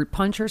probably fruit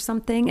punch or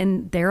something.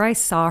 And there I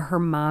saw her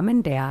mom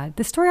and dad.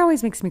 The story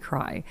always makes me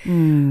cry.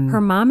 Her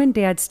mom and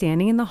dad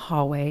standing in the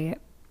hallway,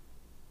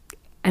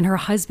 and her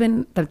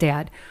husband, the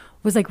dad,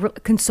 was like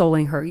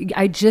consoling her.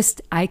 I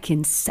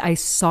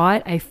saw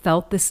it. I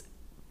felt this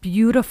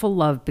beautiful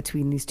love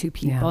between these two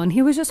people. Yeah. And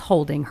he was just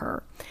holding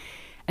her,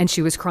 and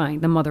she was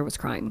crying. The mother was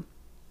crying.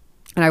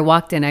 And I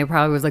walked in, I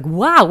probably was like,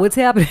 wow, what's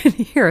happening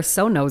here?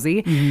 So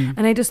nosy.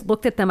 And I just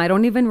looked at them. I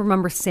don't even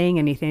remember saying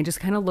anything. I just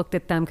kind of looked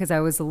at them because I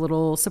was a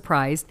little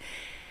surprised.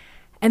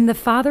 And the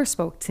father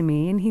spoke to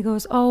me, and he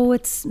goes, oh,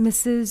 it's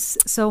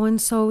Mrs.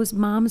 So-and-so's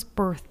mom's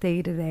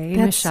birthday today,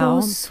 That's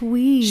Michelle. so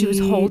sweet. She was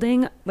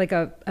holding like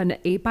an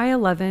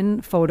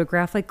 8x11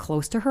 photograph, like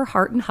close to her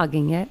heart, and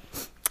hugging it.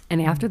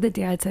 And after the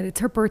dad said,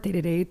 it's her birthday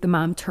today, the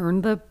mom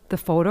turned the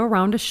photo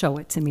around to show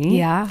it to me.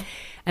 Yeah.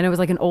 And it was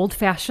like an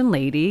old-fashioned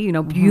lady, you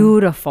know,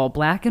 beautiful,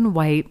 black and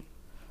white.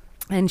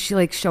 And she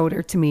like showed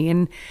her to me.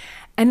 And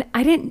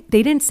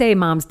they didn't say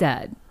Mom's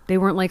dead. They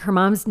weren't like, her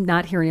mom's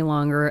not here any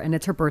longer and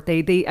it's her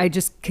birthday.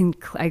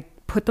 I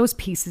put those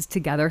pieces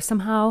together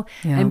somehow.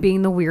 Yeah. And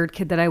being the weird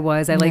kid that I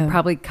was, I like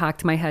probably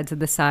cocked my head to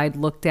the side,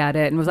 looked at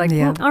it, and was like,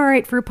 all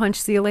right, fruit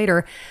punch, see you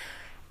later.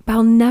 But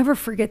I'll never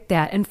forget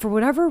that. And for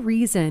whatever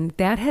reason,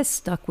 that has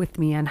stuck with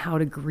me on how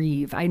to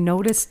grieve. I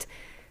noticed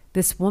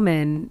this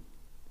woman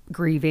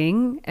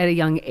grieving at a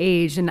young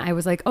age. And I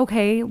was like,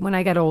 okay, when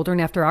I got older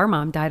and after our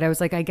mom died, I was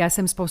like, I guess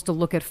I'm supposed to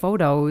look at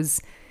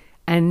photos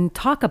and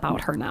talk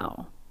about her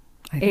now.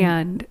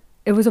 And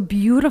it was a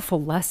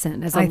beautiful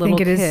lesson as a little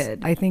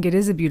kid. I think it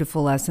is a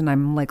beautiful lesson.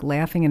 I'm like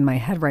laughing in my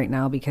head right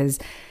now because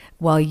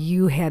while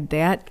you had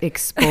that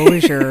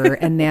exposure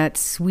and that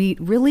sweet,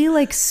 really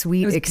like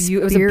sweet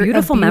experience, it was a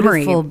beautiful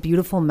memory.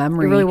 Beautiful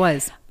memory. It really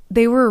was.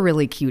 They were a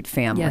really cute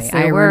family. Yes,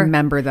 I they were.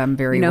 remember them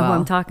very well. You know who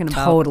I'm talking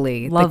about.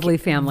 Totally. Lovely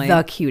family.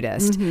 The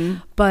cutest.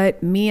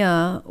 But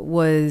Mia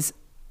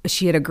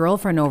she had a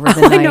girlfriend over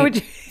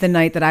the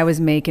night that I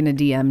was making a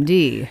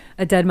DMD.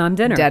 A dead mom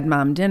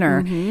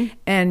dinner.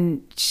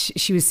 And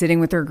she was sitting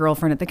with her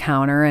girlfriend at the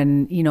counter,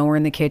 and, you know, we're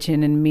in the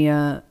kitchen, and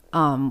Mia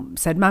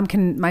said, Mom,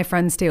 can my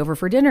friend stay over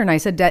for dinner? And I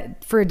said,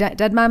 for a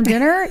dead mom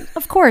dinner?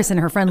 Of course. And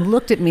her friend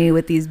looked at me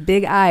with these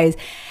big eyes.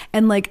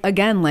 And like,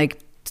 again, like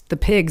the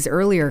pigs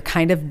earlier,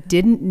 kind of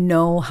didn't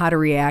know how to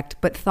react,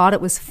 but thought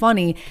it was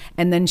funny.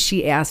 And then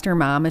she asked her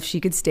mom if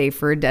she could stay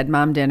for a dead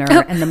mom dinner.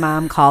 And the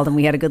mom called, and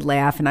we had a good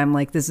laugh. And I'm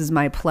like, this is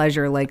my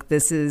pleasure. Like,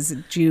 this is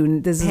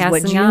June. This is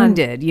what June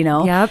did, you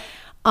know? Yep.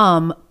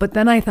 But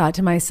then I thought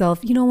to myself,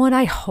 you know what?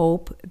 I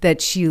hope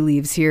that she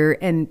leaves here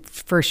and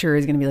for sure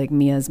is going to be like,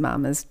 Mia's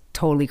mom is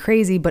totally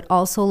crazy, but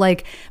also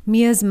like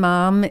Mia's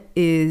mom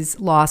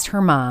lost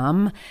her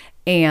mom,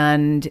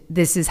 and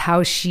this is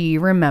how she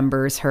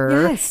remembers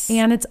her. Yes.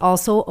 And it's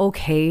also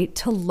okay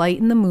to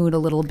lighten the mood a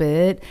little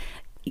bit.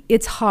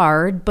 It's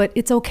hard, but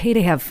it's okay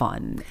to have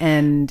fun.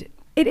 And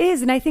it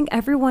is. And I think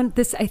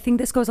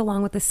this goes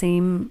along with the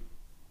same,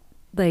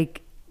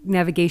 like,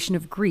 navigation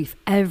of grief.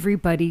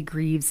 Everybody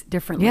grieves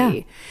differently.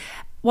 Yeah.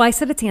 Well, I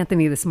said it to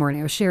Anthony this morning.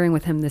 I was sharing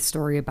with him this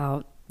story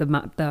about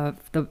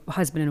the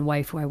husband and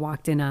wife who I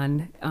walked in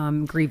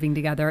on grieving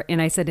together. And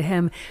I said to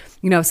him,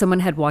 you know, if someone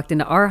had walked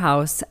into our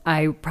house,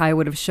 I probably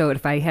would have showed,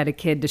 if I had a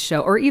kid to show,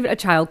 or even a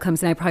child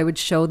comes in, I probably would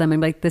show them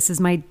and be like, this is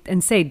my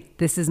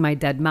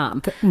dead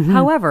mom.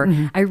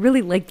 However, I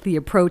really liked the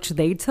approach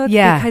they took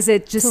because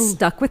it just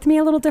stuck with me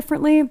a little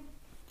differently.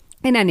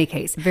 In any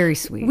case, very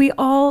sweet. We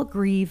all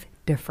grieve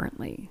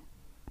differently.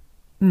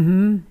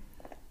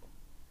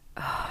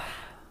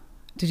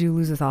 Did you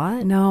lose a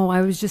thought? No,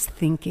 I was just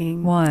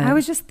thinking. What? I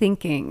was just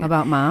thinking.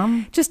 About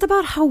Mom? Just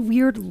about how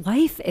weird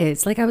life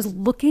is. Like, I was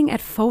looking at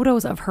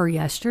photos of her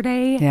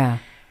yesterday. Yeah.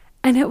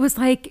 And it was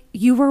like,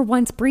 you were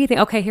once breathing.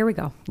 Okay, here we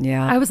go.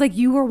 Yeah. I was like,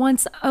 you were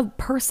once a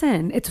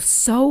person. It's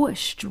so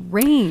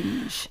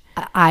strange.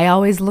 I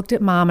always looked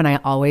at Mom, and I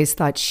always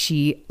thought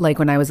like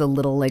when I was a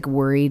little like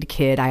worried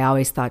kid, I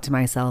always thought to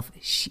myself,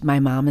 my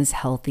mom is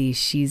healthy.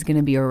 She's going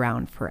to be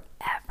around forever.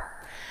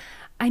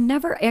 I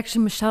never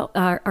actually, Michelle,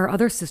 our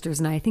other sisters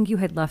and I think you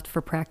had left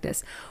for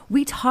practice.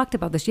 We talked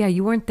about this. Yeah,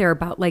 you weren't there,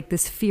 about like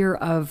this fear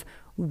of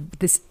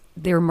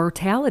their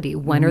mortality.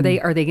 When are they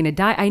going to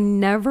die? I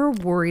never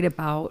worried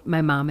about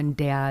my mom and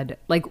dad,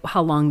 like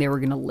how long they were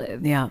going to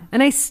live. Yeah.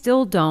 And I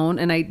still don't,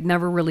 and I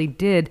never really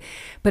did.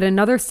 But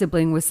another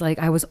sibling was like,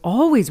 I was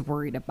always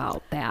worried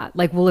about that.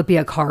 Like, will it be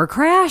a car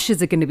crash?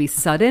 Is it going to be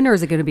sudden, or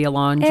is it going to be a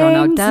long drawn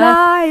out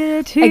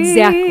death? Anxiety.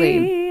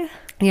 Exactly.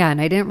 Yeah,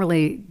 and I didn't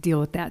really deal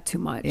with that too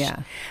much.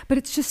 Yeah. But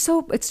it's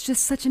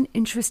just such an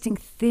interesting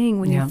thing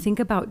when you think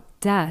about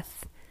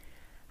death,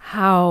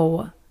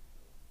 how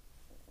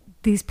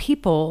these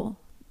people,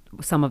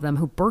 some of them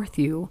who birth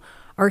you,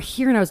 are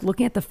here. And I was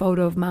looking at the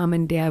photo of mom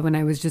and dad when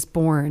I was just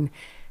born.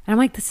 And I'm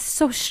like, this is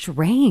so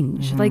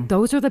strange. Like,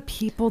 those are the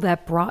people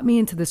that brought me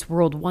into this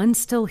world. One's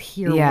still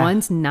here,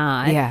 one's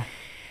not. Yeah.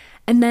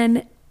 And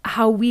then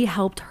how we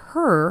helped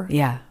her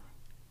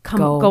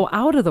go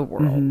out of the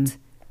world.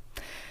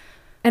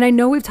 And I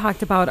know we've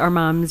talked about our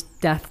mom's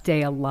death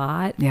day a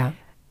lot. Yeah.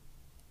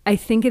 I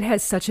think it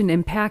has such an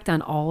impact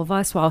on all of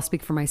us. Well, I'll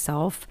speak for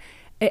myself.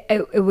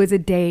 It was a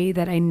day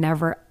that I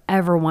never,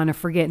 ever want to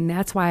forget. And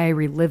that's why I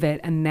relive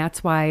it. And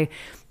that's why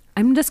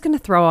I'm just going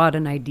to throw out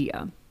an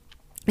idea.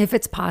 If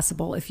it's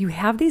possible, if you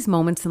have these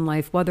moments in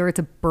life, whether it's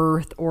a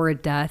birth or a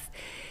death,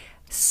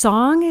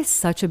 song is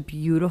such a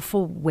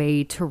beautiful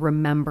way to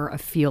remember a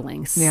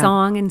feeling,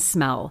 song and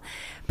smell.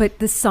 But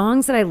the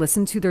songs that I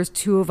listen to, there's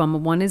two of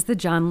them. One is the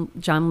John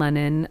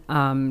Lennon,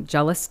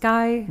 Jealous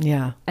Guy.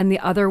 Yeah. And the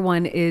other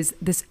one is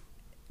this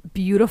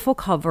beautiful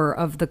cover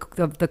of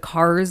the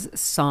Cars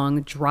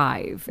song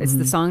Drive. It's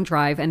the song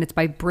Drive, and it's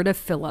by Britta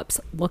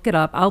Phillips. Look it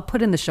up. I'll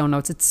put in the show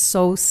notes. It's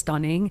so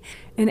stunning.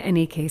 In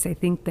any case, I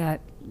think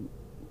that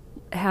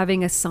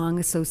having a song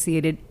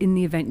associated in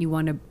the event you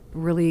want to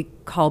really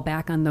call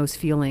back on those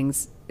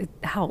feelings, it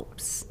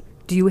helps.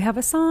 Do you have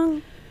a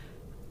song?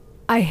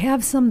 I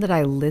have some that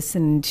I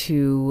listen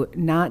to,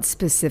 not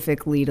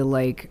specifically to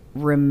like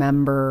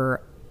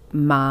remember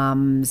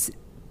mom's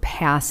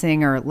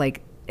passing, or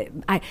like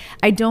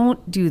I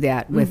don't do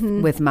that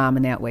with mom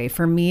in that way.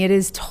 For me, it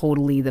is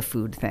totally the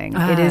food thing.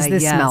 It is the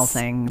smell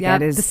thing. Yeah,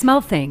 that is the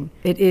smell thing.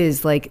 It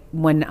is like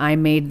when I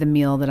made the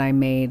meal that I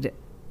made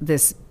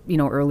this,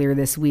 earlier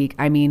this week.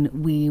 I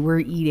mean, we were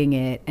eating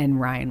it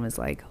and Ryan was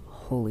like,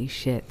 holy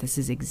shit, this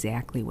is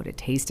exactly what it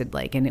tasted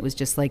like. And it was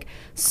just like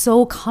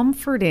so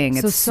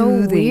comforting. So it's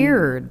so soothing.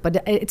 Weird,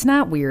 but it's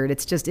not weird.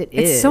 It's just,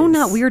 It's so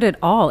not weird at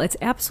all. It's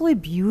absolutely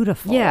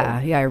beautiful. Yeah.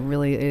 I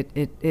really,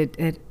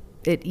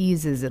 it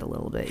eases it a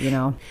little bit,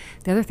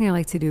 The other thing I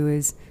like to do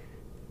is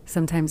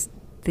sometimes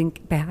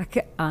think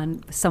back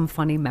on some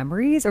funny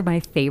memories or my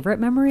favorite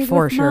memories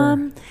with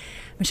Mom.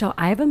 Michelle,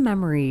 I have a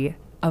memory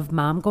of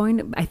mom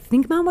going, I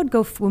think mom would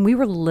go, when we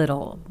were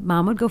little,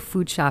 mom would go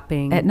food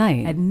shopping. At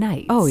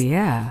night? Oh,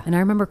 yeah. And I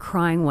remember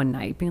crying one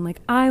night, being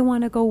like, I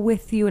want to go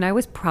with you. And I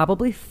was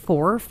probably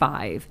 4 or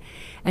 5.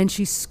 And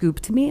she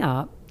scooped me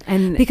up.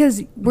 And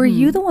because were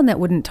you the one that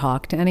wouldn't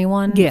talk to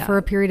anyone for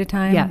a period of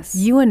time? Yes.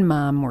 You and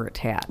mom were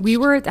attached.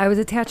 I was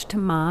attached to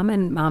mom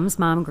and mom's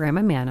mom,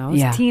 Grandma Manos.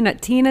 Yeah.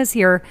 Tina's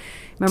here.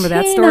 Remember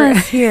that story?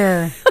 Tina's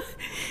here.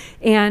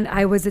 And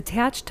I was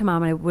attached to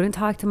mom, and I wouldn't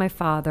talk to my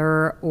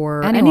father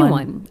or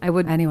anyone. I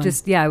would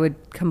I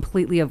would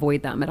completely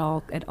avoid them at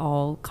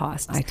all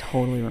costs. I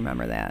totally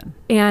remember that.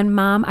 And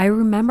mom, I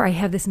remember I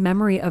have this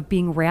memory of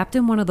being wrapped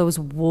in one of those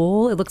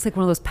wool, it looks like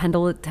one of those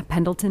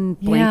Pendleton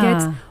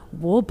blankets,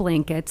 wool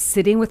blankets,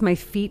 sitting with my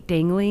feet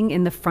dangling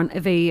in the front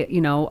of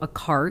a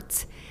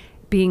cart,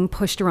 being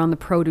pushed around the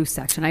produce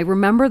section. I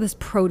remember this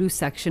produce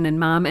section and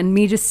mom and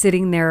me just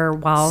sitting there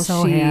while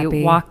she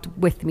walked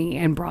with me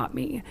and brought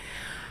me.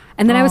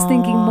 And then I was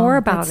thinking more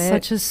about it.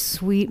 Such a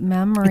sweet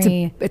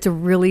memory. It's a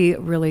really,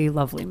 really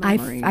lovely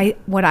memory.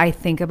 What I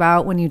think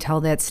about when you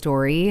tell that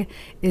story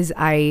is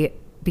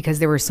because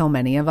there were so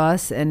many of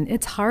us, and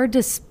it's hard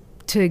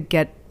to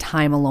get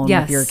time alone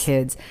with your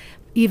kids.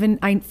 Even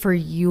for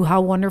you,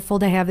 how wonderful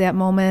to have that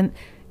moment.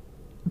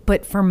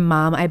 But for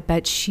mom, I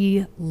bet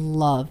she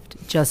loved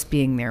just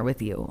being there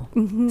with you.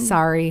 Mm-hmm.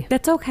 Sorry.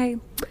 That's okay.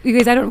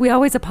 You guys, we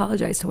always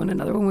apologize to one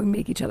another when we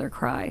make each other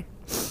cry.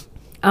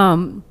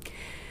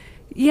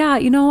 Yeah,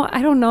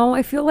 I don't know.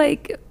 I feel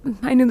like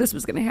I knew this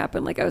was going to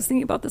happen. Like, I was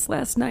thinking about this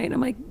last night. I'm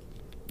like,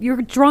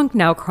 you're drunk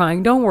now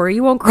crying. Don't worry.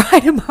 You won't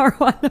cry tomorrow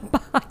on the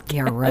podcast.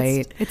 Yeah,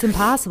 right. It's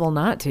impossible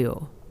not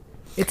to.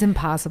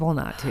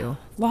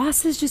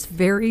 Loss is just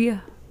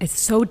it's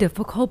so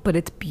difficult, but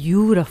it's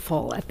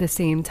beautiful at the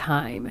same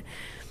time.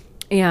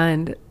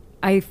 And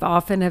I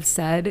often have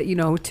said,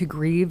 to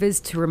grieve is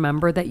to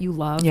remember that you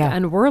loved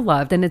and were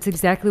loved. And it's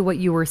exactly what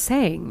you were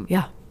saying.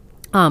 Yeah.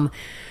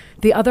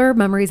 The other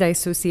memories I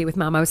associate with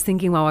mom, I was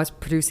thinking while I was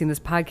producing this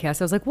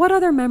podcast, I was like, what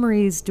other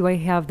memories do I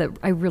have that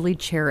I really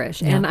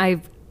cherish? Yeah.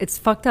 And it's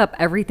fucked up.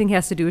 Everything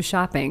has to do with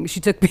shopping.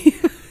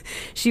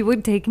 She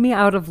would take me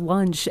out of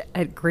lunch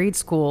at grade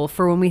school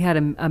for when we had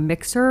a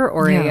mixer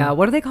or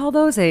what do they call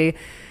those? A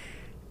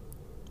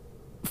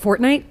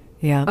fortnight?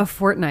 Yeah. a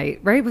fortnight,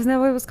 right? Wasn't that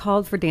what it was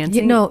called for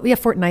dancing?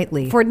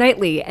 Fortnightly.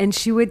 Fortnightly. And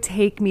she would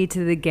take me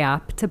to the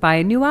Gap to buy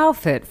a new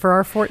outfit for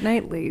our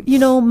fortnightly.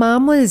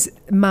 Mom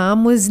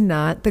was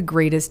not the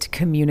greatest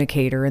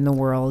communicator in the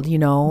world,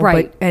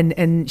 Right. But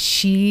and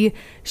she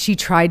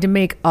tried to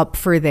make up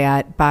for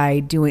that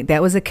by doing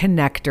that was a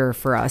connector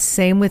for us.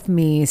 Same with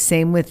me,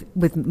 same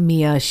with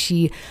Mia.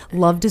 She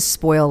loved to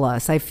spoil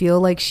us. I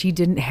feel like she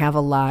didn't have a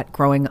lot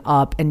growing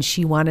up and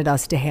she wanted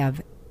us to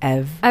have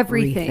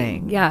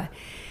everything. Yeah.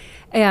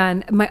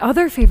 And my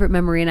other favorite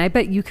memory, and I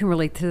bet you can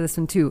relate to this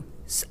one too,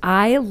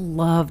 I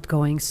loved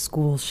going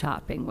school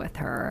shopping with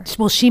her.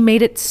 Well, she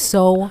made it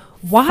so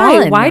Why?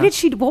 fun. Why did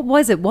she? What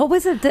was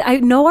it? I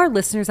know our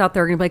listeners out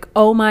there are going to be like,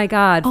 oh my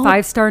God,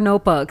 5-star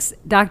notebooks,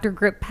 Dr.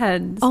 Grip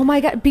pens. Oh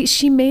my God.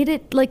 She made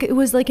it like it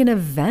was like an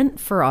event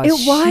for us.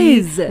 It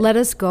was. She let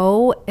us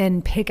go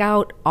and pick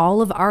out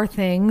all of our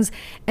things.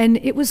 And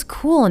it was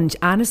cool. And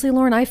honestly,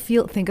 Lauren,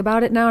 think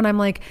about it now and I'm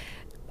like,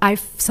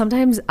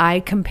 sometimes I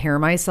compare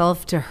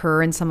myself to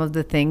her and some of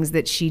the things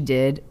that she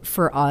did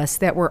for us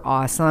that were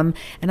awesome.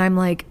 And I'm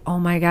like, oh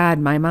my God,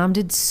 my mom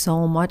did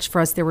so much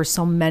for us. There were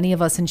so many of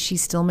us and she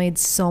still made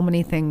so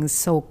many things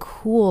so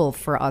cool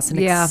for us and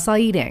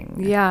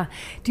exciting. Yeah.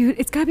 Dude,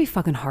 it's got to be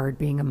fucking hard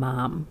being a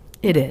mom.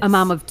 It is. A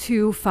mom of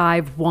 2,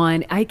 5,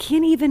 1. I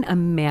can't even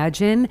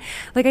imagine.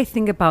 Like, I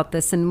think about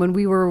this. And when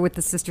we were with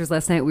the sisters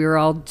last night, we were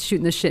all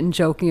shooting the shit and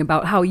joking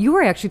about how you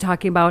were actually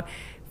talking about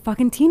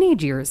fucking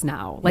teenage years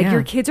now. Like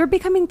your kids are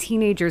becoming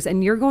teenagers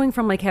and you're going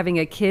from like having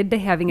a kid to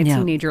having a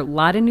teenager. A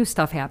lot of new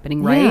stuff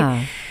happening, right?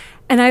 Yeah.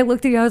 And I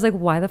looked at you, I was like,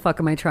 why the fuck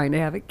am I trying to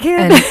have a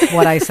kid? And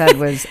what I said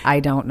was, I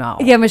don't know.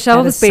 Yeah, Michelle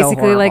That was is so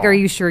basically like, horrible. are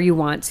you sure you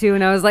want to?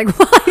 And I was like,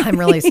 why? I'm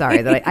really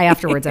sorry that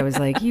afterwards I was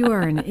like, you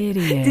are an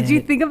idiot. Did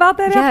you think about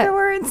that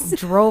afterwards?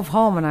 Drove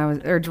home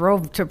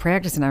drove to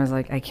practice and I was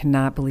like, I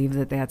cannot believe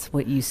that that's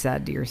what you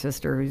said to your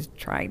sister who's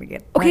trying to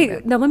get Okay,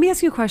 pregnant. now let me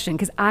ask you a question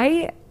because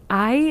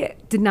I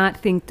did not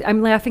think,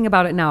 I'm laughing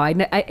about it now. I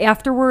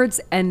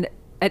afterwards, and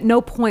at no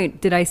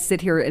point did I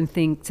sit here and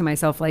think to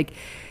myself like,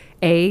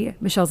 A,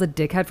 Michelle's a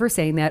dickhead for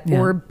saying that,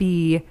 or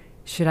B,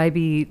 should I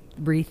be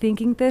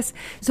rethinking this?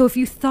 So if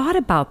you thought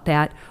about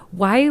that,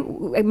 why,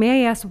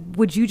 may I ask,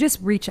 would you just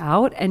reach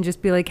out and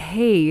just be like,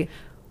 hey,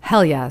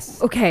 Hell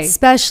yes. Okay.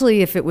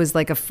 Especially if it was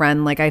like a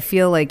friend. Like I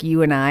feel like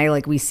you and I,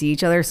 like we see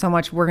each other so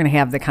much, we're going to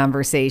have the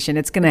conversation.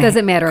 It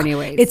doesn't matter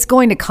anyways. It's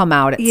going to come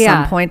out at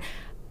some point.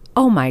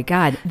 Oh my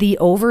God, the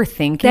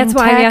overthinking. That's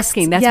why I'm text.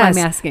 asking. That's why I'm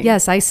asking.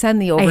 Yes, I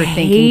send the overthinking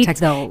hate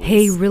text. those.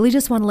 Hey, really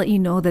just want to let you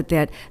know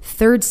that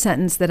third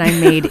sentence that I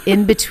made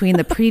in between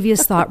the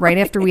previous thought right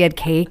after we had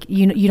cake,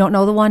 you don't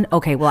know the one?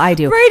 Okay, well I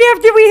do. Right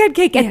after we had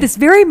cake at this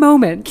very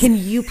moment. Can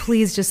you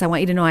please I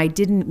want you to know I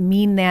didn't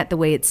mean that the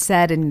way it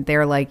said, and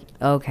they're like,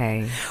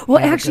 okay. Well,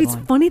 have a actually, good it's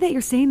one. funny that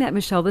you're saying that,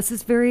 Michelle. This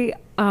is very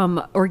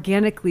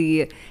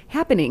organically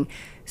happening.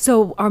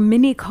 So our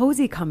mini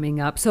cozy coming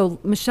up. So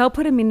Michelle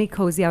put a mini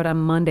cozy out on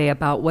Monday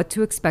about what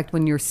to expect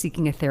when you're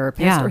seeking a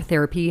therapist or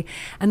therapy.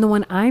 And the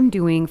one I'm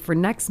doing for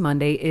next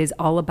Monday is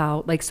all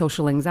about like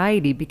social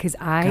anxiety because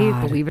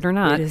believe it or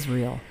not, it is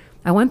real.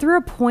 I went through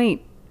a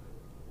point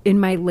in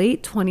my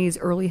late 20s,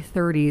 early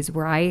 30s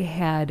where I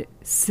had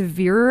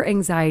severe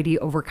anxiety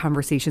over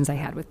conversations I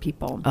had with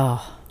people.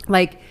 Oh,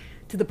 Like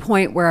to the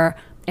point where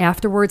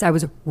afterwards I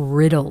was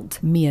riddled.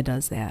 Mia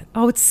does that.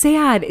 Oh, it's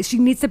sad. She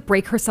needs to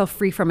break herself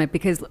free from it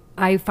because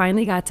I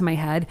finally got to my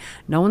head.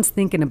 No one's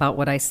thinking about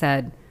what I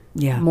said.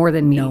 Yeah, More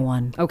than me. no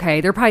one.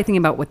 Okay. They're probably thinking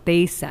about what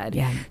they said.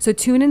 Yeah. So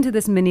tune into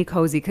this mini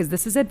cozy because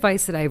this is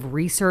advice that I've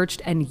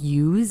researched and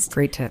used.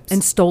 Great tips.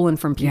 And stolen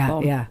from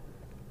people. Yeah.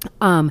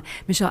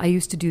 Michelle, I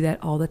used to do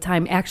that all the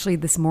time. Actually,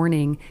 this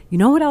morning, you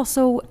know what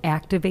also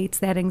activates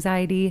that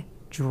anxiety?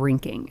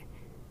 Drinking.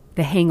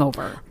 The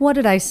hangover. What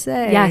did I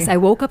say? Yes, I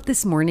woke up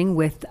this morning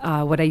with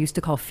what I used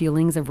to call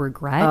feelings of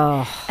regret.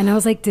 And I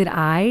was like, did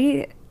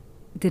I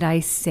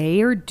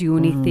say or do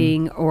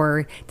anything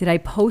or did I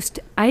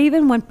post? I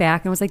even went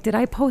back and was like, did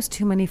I post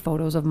too many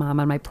photos of mom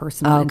on my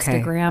personal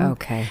Instagram?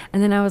 Okay.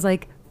 And then I was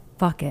like,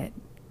 fuck it.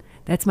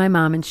 That's my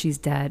mom and she's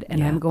dead.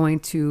 And I'm going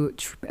to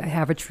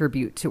have a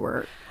tribute to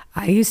her.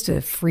 I used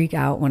to freak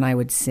out when I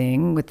would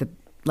sing with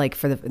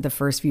for the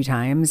first few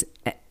times,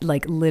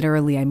 like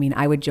literally, I mean,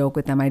 I would joke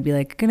with them. I'd be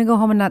like, gonna go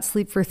home and not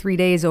sleep for 3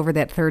 days over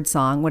that third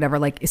song, whatever,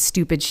 like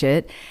stupid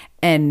shit.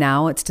 And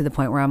now it's to the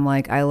point where I'm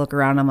like, I look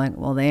around, I'm like,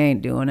 well, they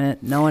ain't doing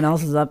it. No one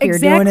else is up here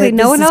doing it.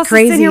 No This one is else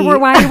crazy. is in here.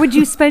 Why would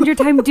you spend your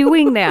time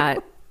doing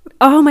that?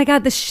 Oh my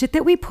God, the shit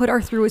that we put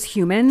our through as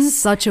humans.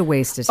 Such a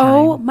waste of time.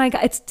 Oh my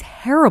God, it's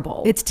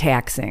terrible. It's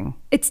taxing.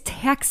 It's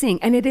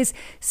taxing and it is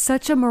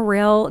such a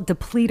morale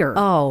depleter.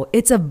 Oh,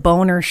 it's a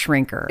boner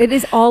shrinker. It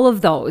is all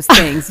of those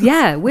things.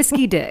 Yeah,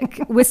 whiskey dick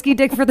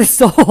for the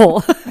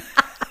soul.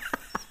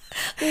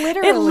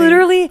 literally. It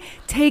literally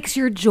takes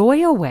your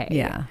joy away.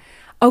 Yeah.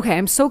 Okay,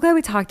 I'm so glad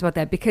we talked about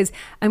that because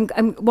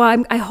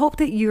I hope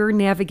that you're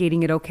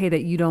navigating it okay,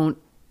 that you don't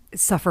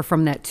suffer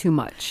from that too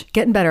much.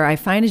 Getting better. I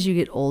find as you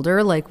get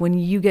older, like when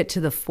you get to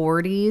the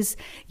 40s,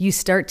 you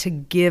start to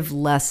give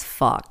less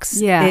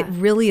fucks. Yeah.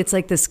 It's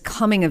like this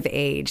coming of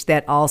age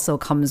that also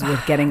comes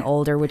with getting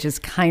older, which is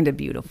kind of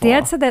beautiful.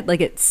 Dad said that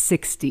like at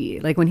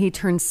 60, like when he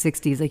turned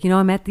 60, he's like,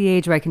 I'm at the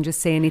age where I can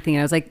just say anything.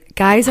 And I was like,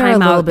 guys are a time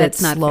little out, bit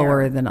that's not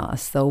slower fair. than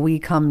us, though we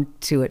come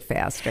to it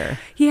faster.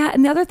 Yeah.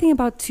 And the other thing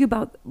about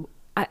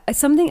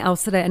something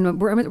else that and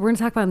we're going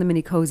to talk about in the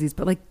mini cozies,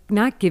 but like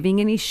not giving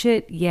any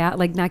shit. Yeah.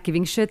 Like not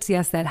giving shits.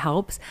 Yes, that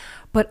helps.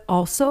 But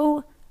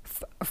also,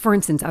 for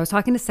instance, I was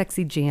talking to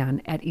Sexy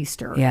Jan at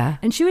Easter. Yeah.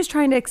 And she was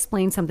trying to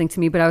explain something to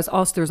me, but there was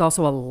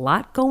also a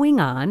lot going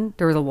on.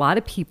 There was a lot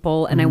of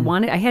people and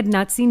I had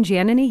not seen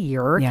Jan in a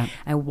year. Yeah.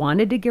 I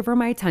wanted to give her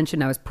my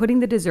attention. I was putting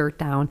the dessert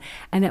down.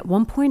 And at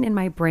one point in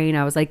my brain,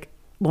 I was like,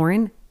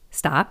 Lauren,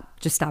 stop.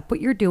 Just stop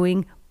what you're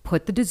doing.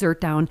 Put the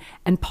dessert down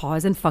and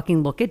pause and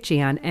fucking look at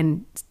Jan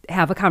and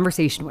have a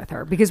conversation with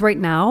her. Because right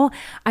now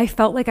I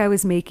felt like I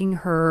was making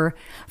her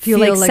feel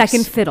like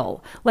second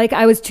fiddle. Like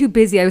I was too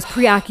busy. I was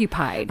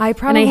preoccupied. I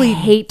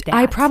hate that.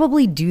 I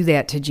probably do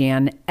that to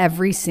Jan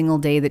every single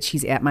day that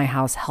she's at my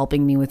house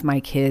helping me with my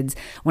kids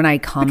when I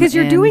come Because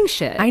you're in. doing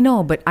shit. I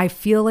know, but I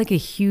feel like a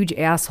huge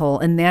asshole.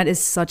 And that is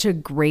such a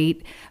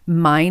great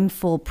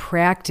mindful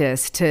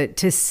practice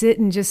to sit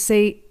and just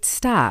say,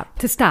 stop.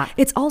 To stop.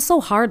 It's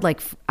also hard.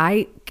 Like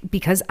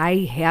because I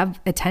have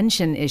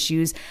attention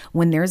issues,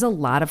 when there's a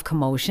lot of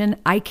commotion,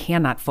 I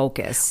cannot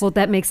focus. Well,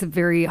 that makes a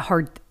very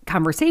hard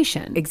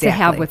conversation Exactly. to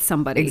have with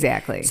somebody.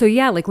 Exactly. So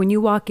yeah, like when you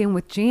walk in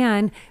with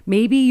Jan,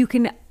 maybe you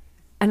can,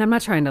 and I'm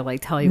not trying to like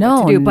tell you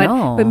what to do,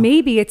 but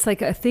maybe it's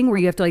like a thing where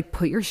you have to like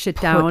put your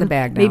shit down, the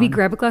bag maybe down.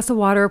 grab a glass of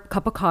water, a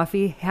cup of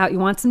coffee, you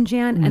want some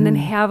Jan, and then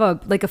have a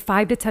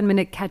 5 to 10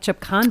 minute catch up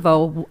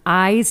convo,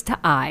 eyes to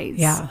eyes.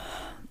 Yeah.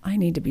 I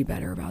need to be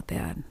better about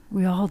that.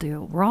 We all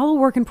do. We're all a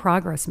work in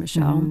progress,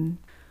 Michelle.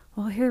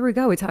 Well, here we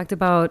go. We talked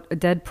about a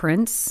dead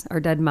prince, our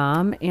dead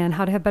mom, and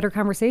how to have better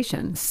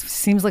conversations.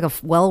 Seems like a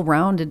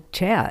well-rounded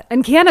chat.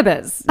 And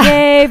cannabis.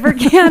 Yay for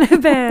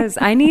cannabis.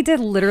 I need to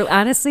literally,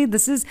 honestly,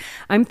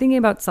 I'm thinking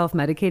about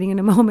self-medicating in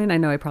a moment. I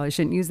know I probably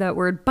shouldn't use that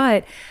word,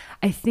 but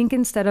I think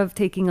instead of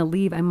taking a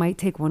leave, I might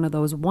take one of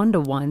those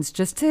one-to-ones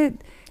just to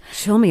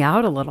chill me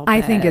out a little bit.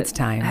 I think it's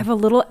time. I have a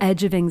little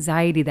edge of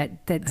anxiety,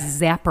 that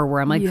zapper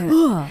where I'm like,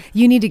 ugh.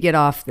 You need to get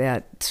off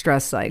that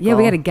stress cycle. Yeah,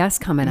 we got a guest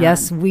coming on.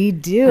 Yes, we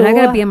do. And I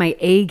got to be on my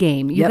A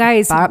game. You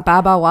guys.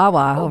 Baba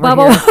Wawa over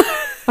Baba here.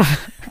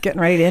 Getting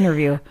ready to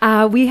interview.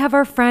 We have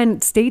our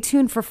friend, stay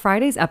tuned for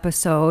Friday's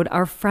episode.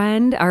 Our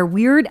friend,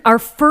 our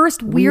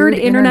first weird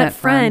internet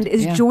friend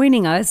is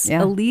joining us,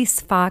 Elise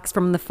Fox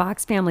from the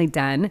Fox Family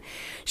Den.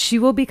 She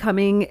will be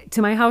coming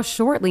to my house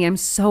shortly. I'm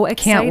so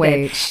excited. Can't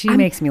wait. She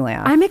makes me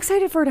laugh. I'm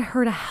excited for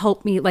her to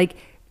help me. Like,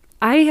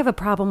 I have a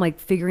problem like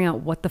figuring out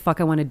what the fuck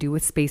I want to do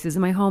with spaces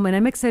in my home. And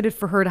I'm excited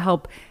for her to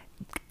help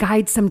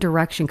guide some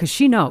direction because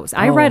she knows.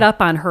 I read up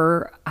on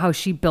her, how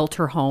she built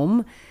her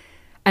home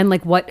and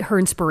like what her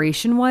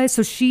inspiration was.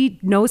 So she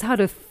knows how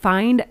to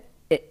find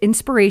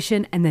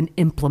inspiration and then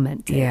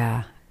implement it.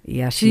 Yeah.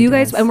 Yeah, so you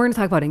guys, and we're going to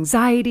talk about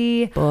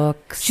anxiety.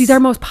 Books. She's our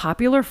most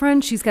popular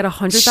friend. She's got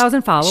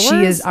 100,000 followers.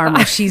 She is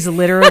she's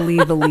literally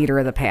the leader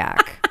of the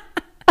pack.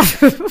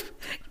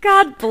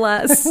 God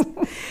bless.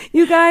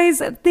 You guys,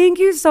 thank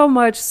you so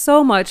much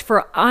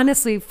for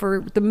honestly,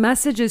 for the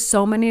messages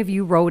so many of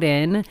you wrote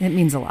in. It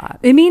means a lot.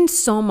 It means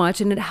so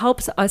much, and it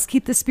helps us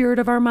keep the spirit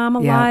of our mom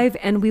alive,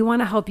 and we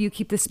want to help you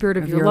keep the spirit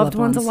of your loved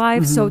ones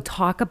alive. So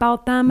talk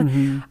about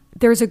them.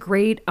 There's a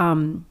great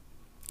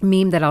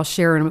meme that I'll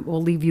share and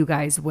we'll leave you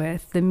guys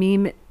with. The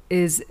meme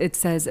is, it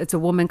says, it's a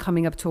woman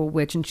coming up to a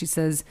witch and she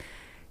says,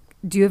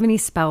 do you have any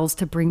spells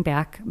to bring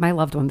back my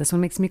loved one? This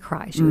one makes me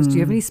cry. She goes, do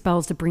you have any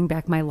spells to bring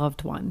back my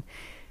loved one?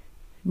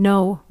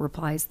 No,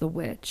 replies the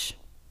witch.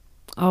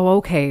 Oh,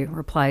 okay,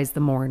 replies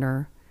the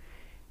mourner.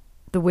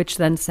 The witch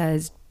then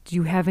says, do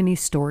you have any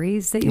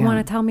stories that you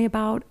want to tell me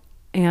about?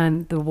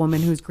 And the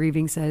woman who's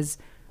grieving says,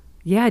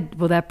 yeah,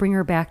 will that bring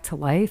her back to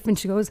life? And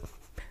she goes,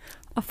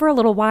 for a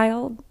little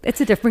while. It's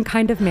a different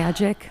kind of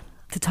magic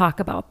to talk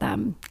about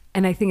them.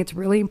 And I think it's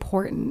really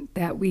important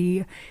that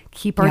we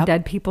keep our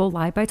dead people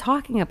alive by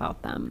talking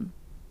about them.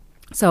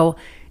 So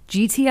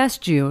GTS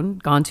June,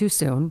 gone too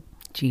soon.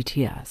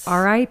 GTS.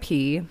 RIP.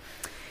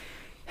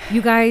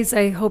 You guys,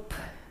 I hope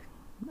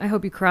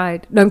you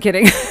cried. No, I'm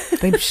kidding.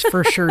 They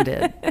for sure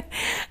did.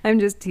 I'm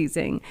just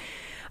teasing.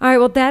 All right,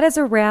 well, that is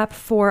a wrap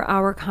for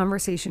our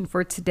conversation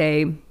for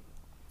today.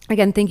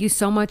 Again, thank you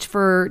so much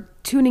for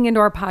tuning into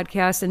our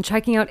podcast and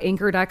checking out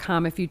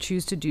anchor.com if you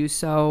choose to do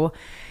so.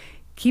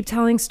 Keep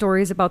telling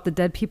stories about the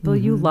dead people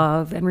you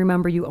love. And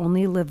remember, you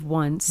only live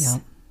once.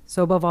 Yep.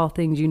 So above all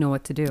things, you know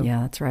what to do.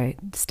 Yeah, that's right.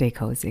 Stay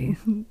cozy.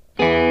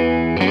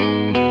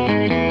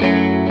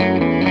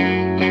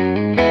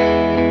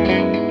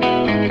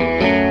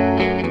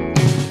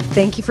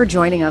 Thank you for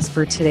joining us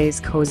for today's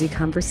cozy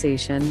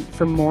conversation.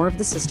 For more of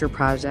The Sister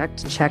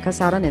Project, check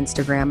us out on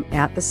Instagram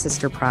at The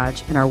Sister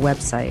Proj and our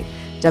website,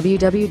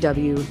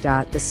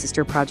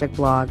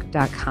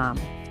 www.thesisterprojectblog.com.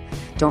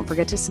 Don't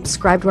forget to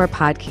subscribe to our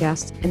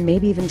podcast and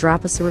maybe even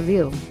drop us a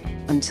review.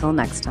 Until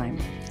next time,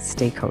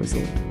 stay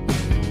cozy.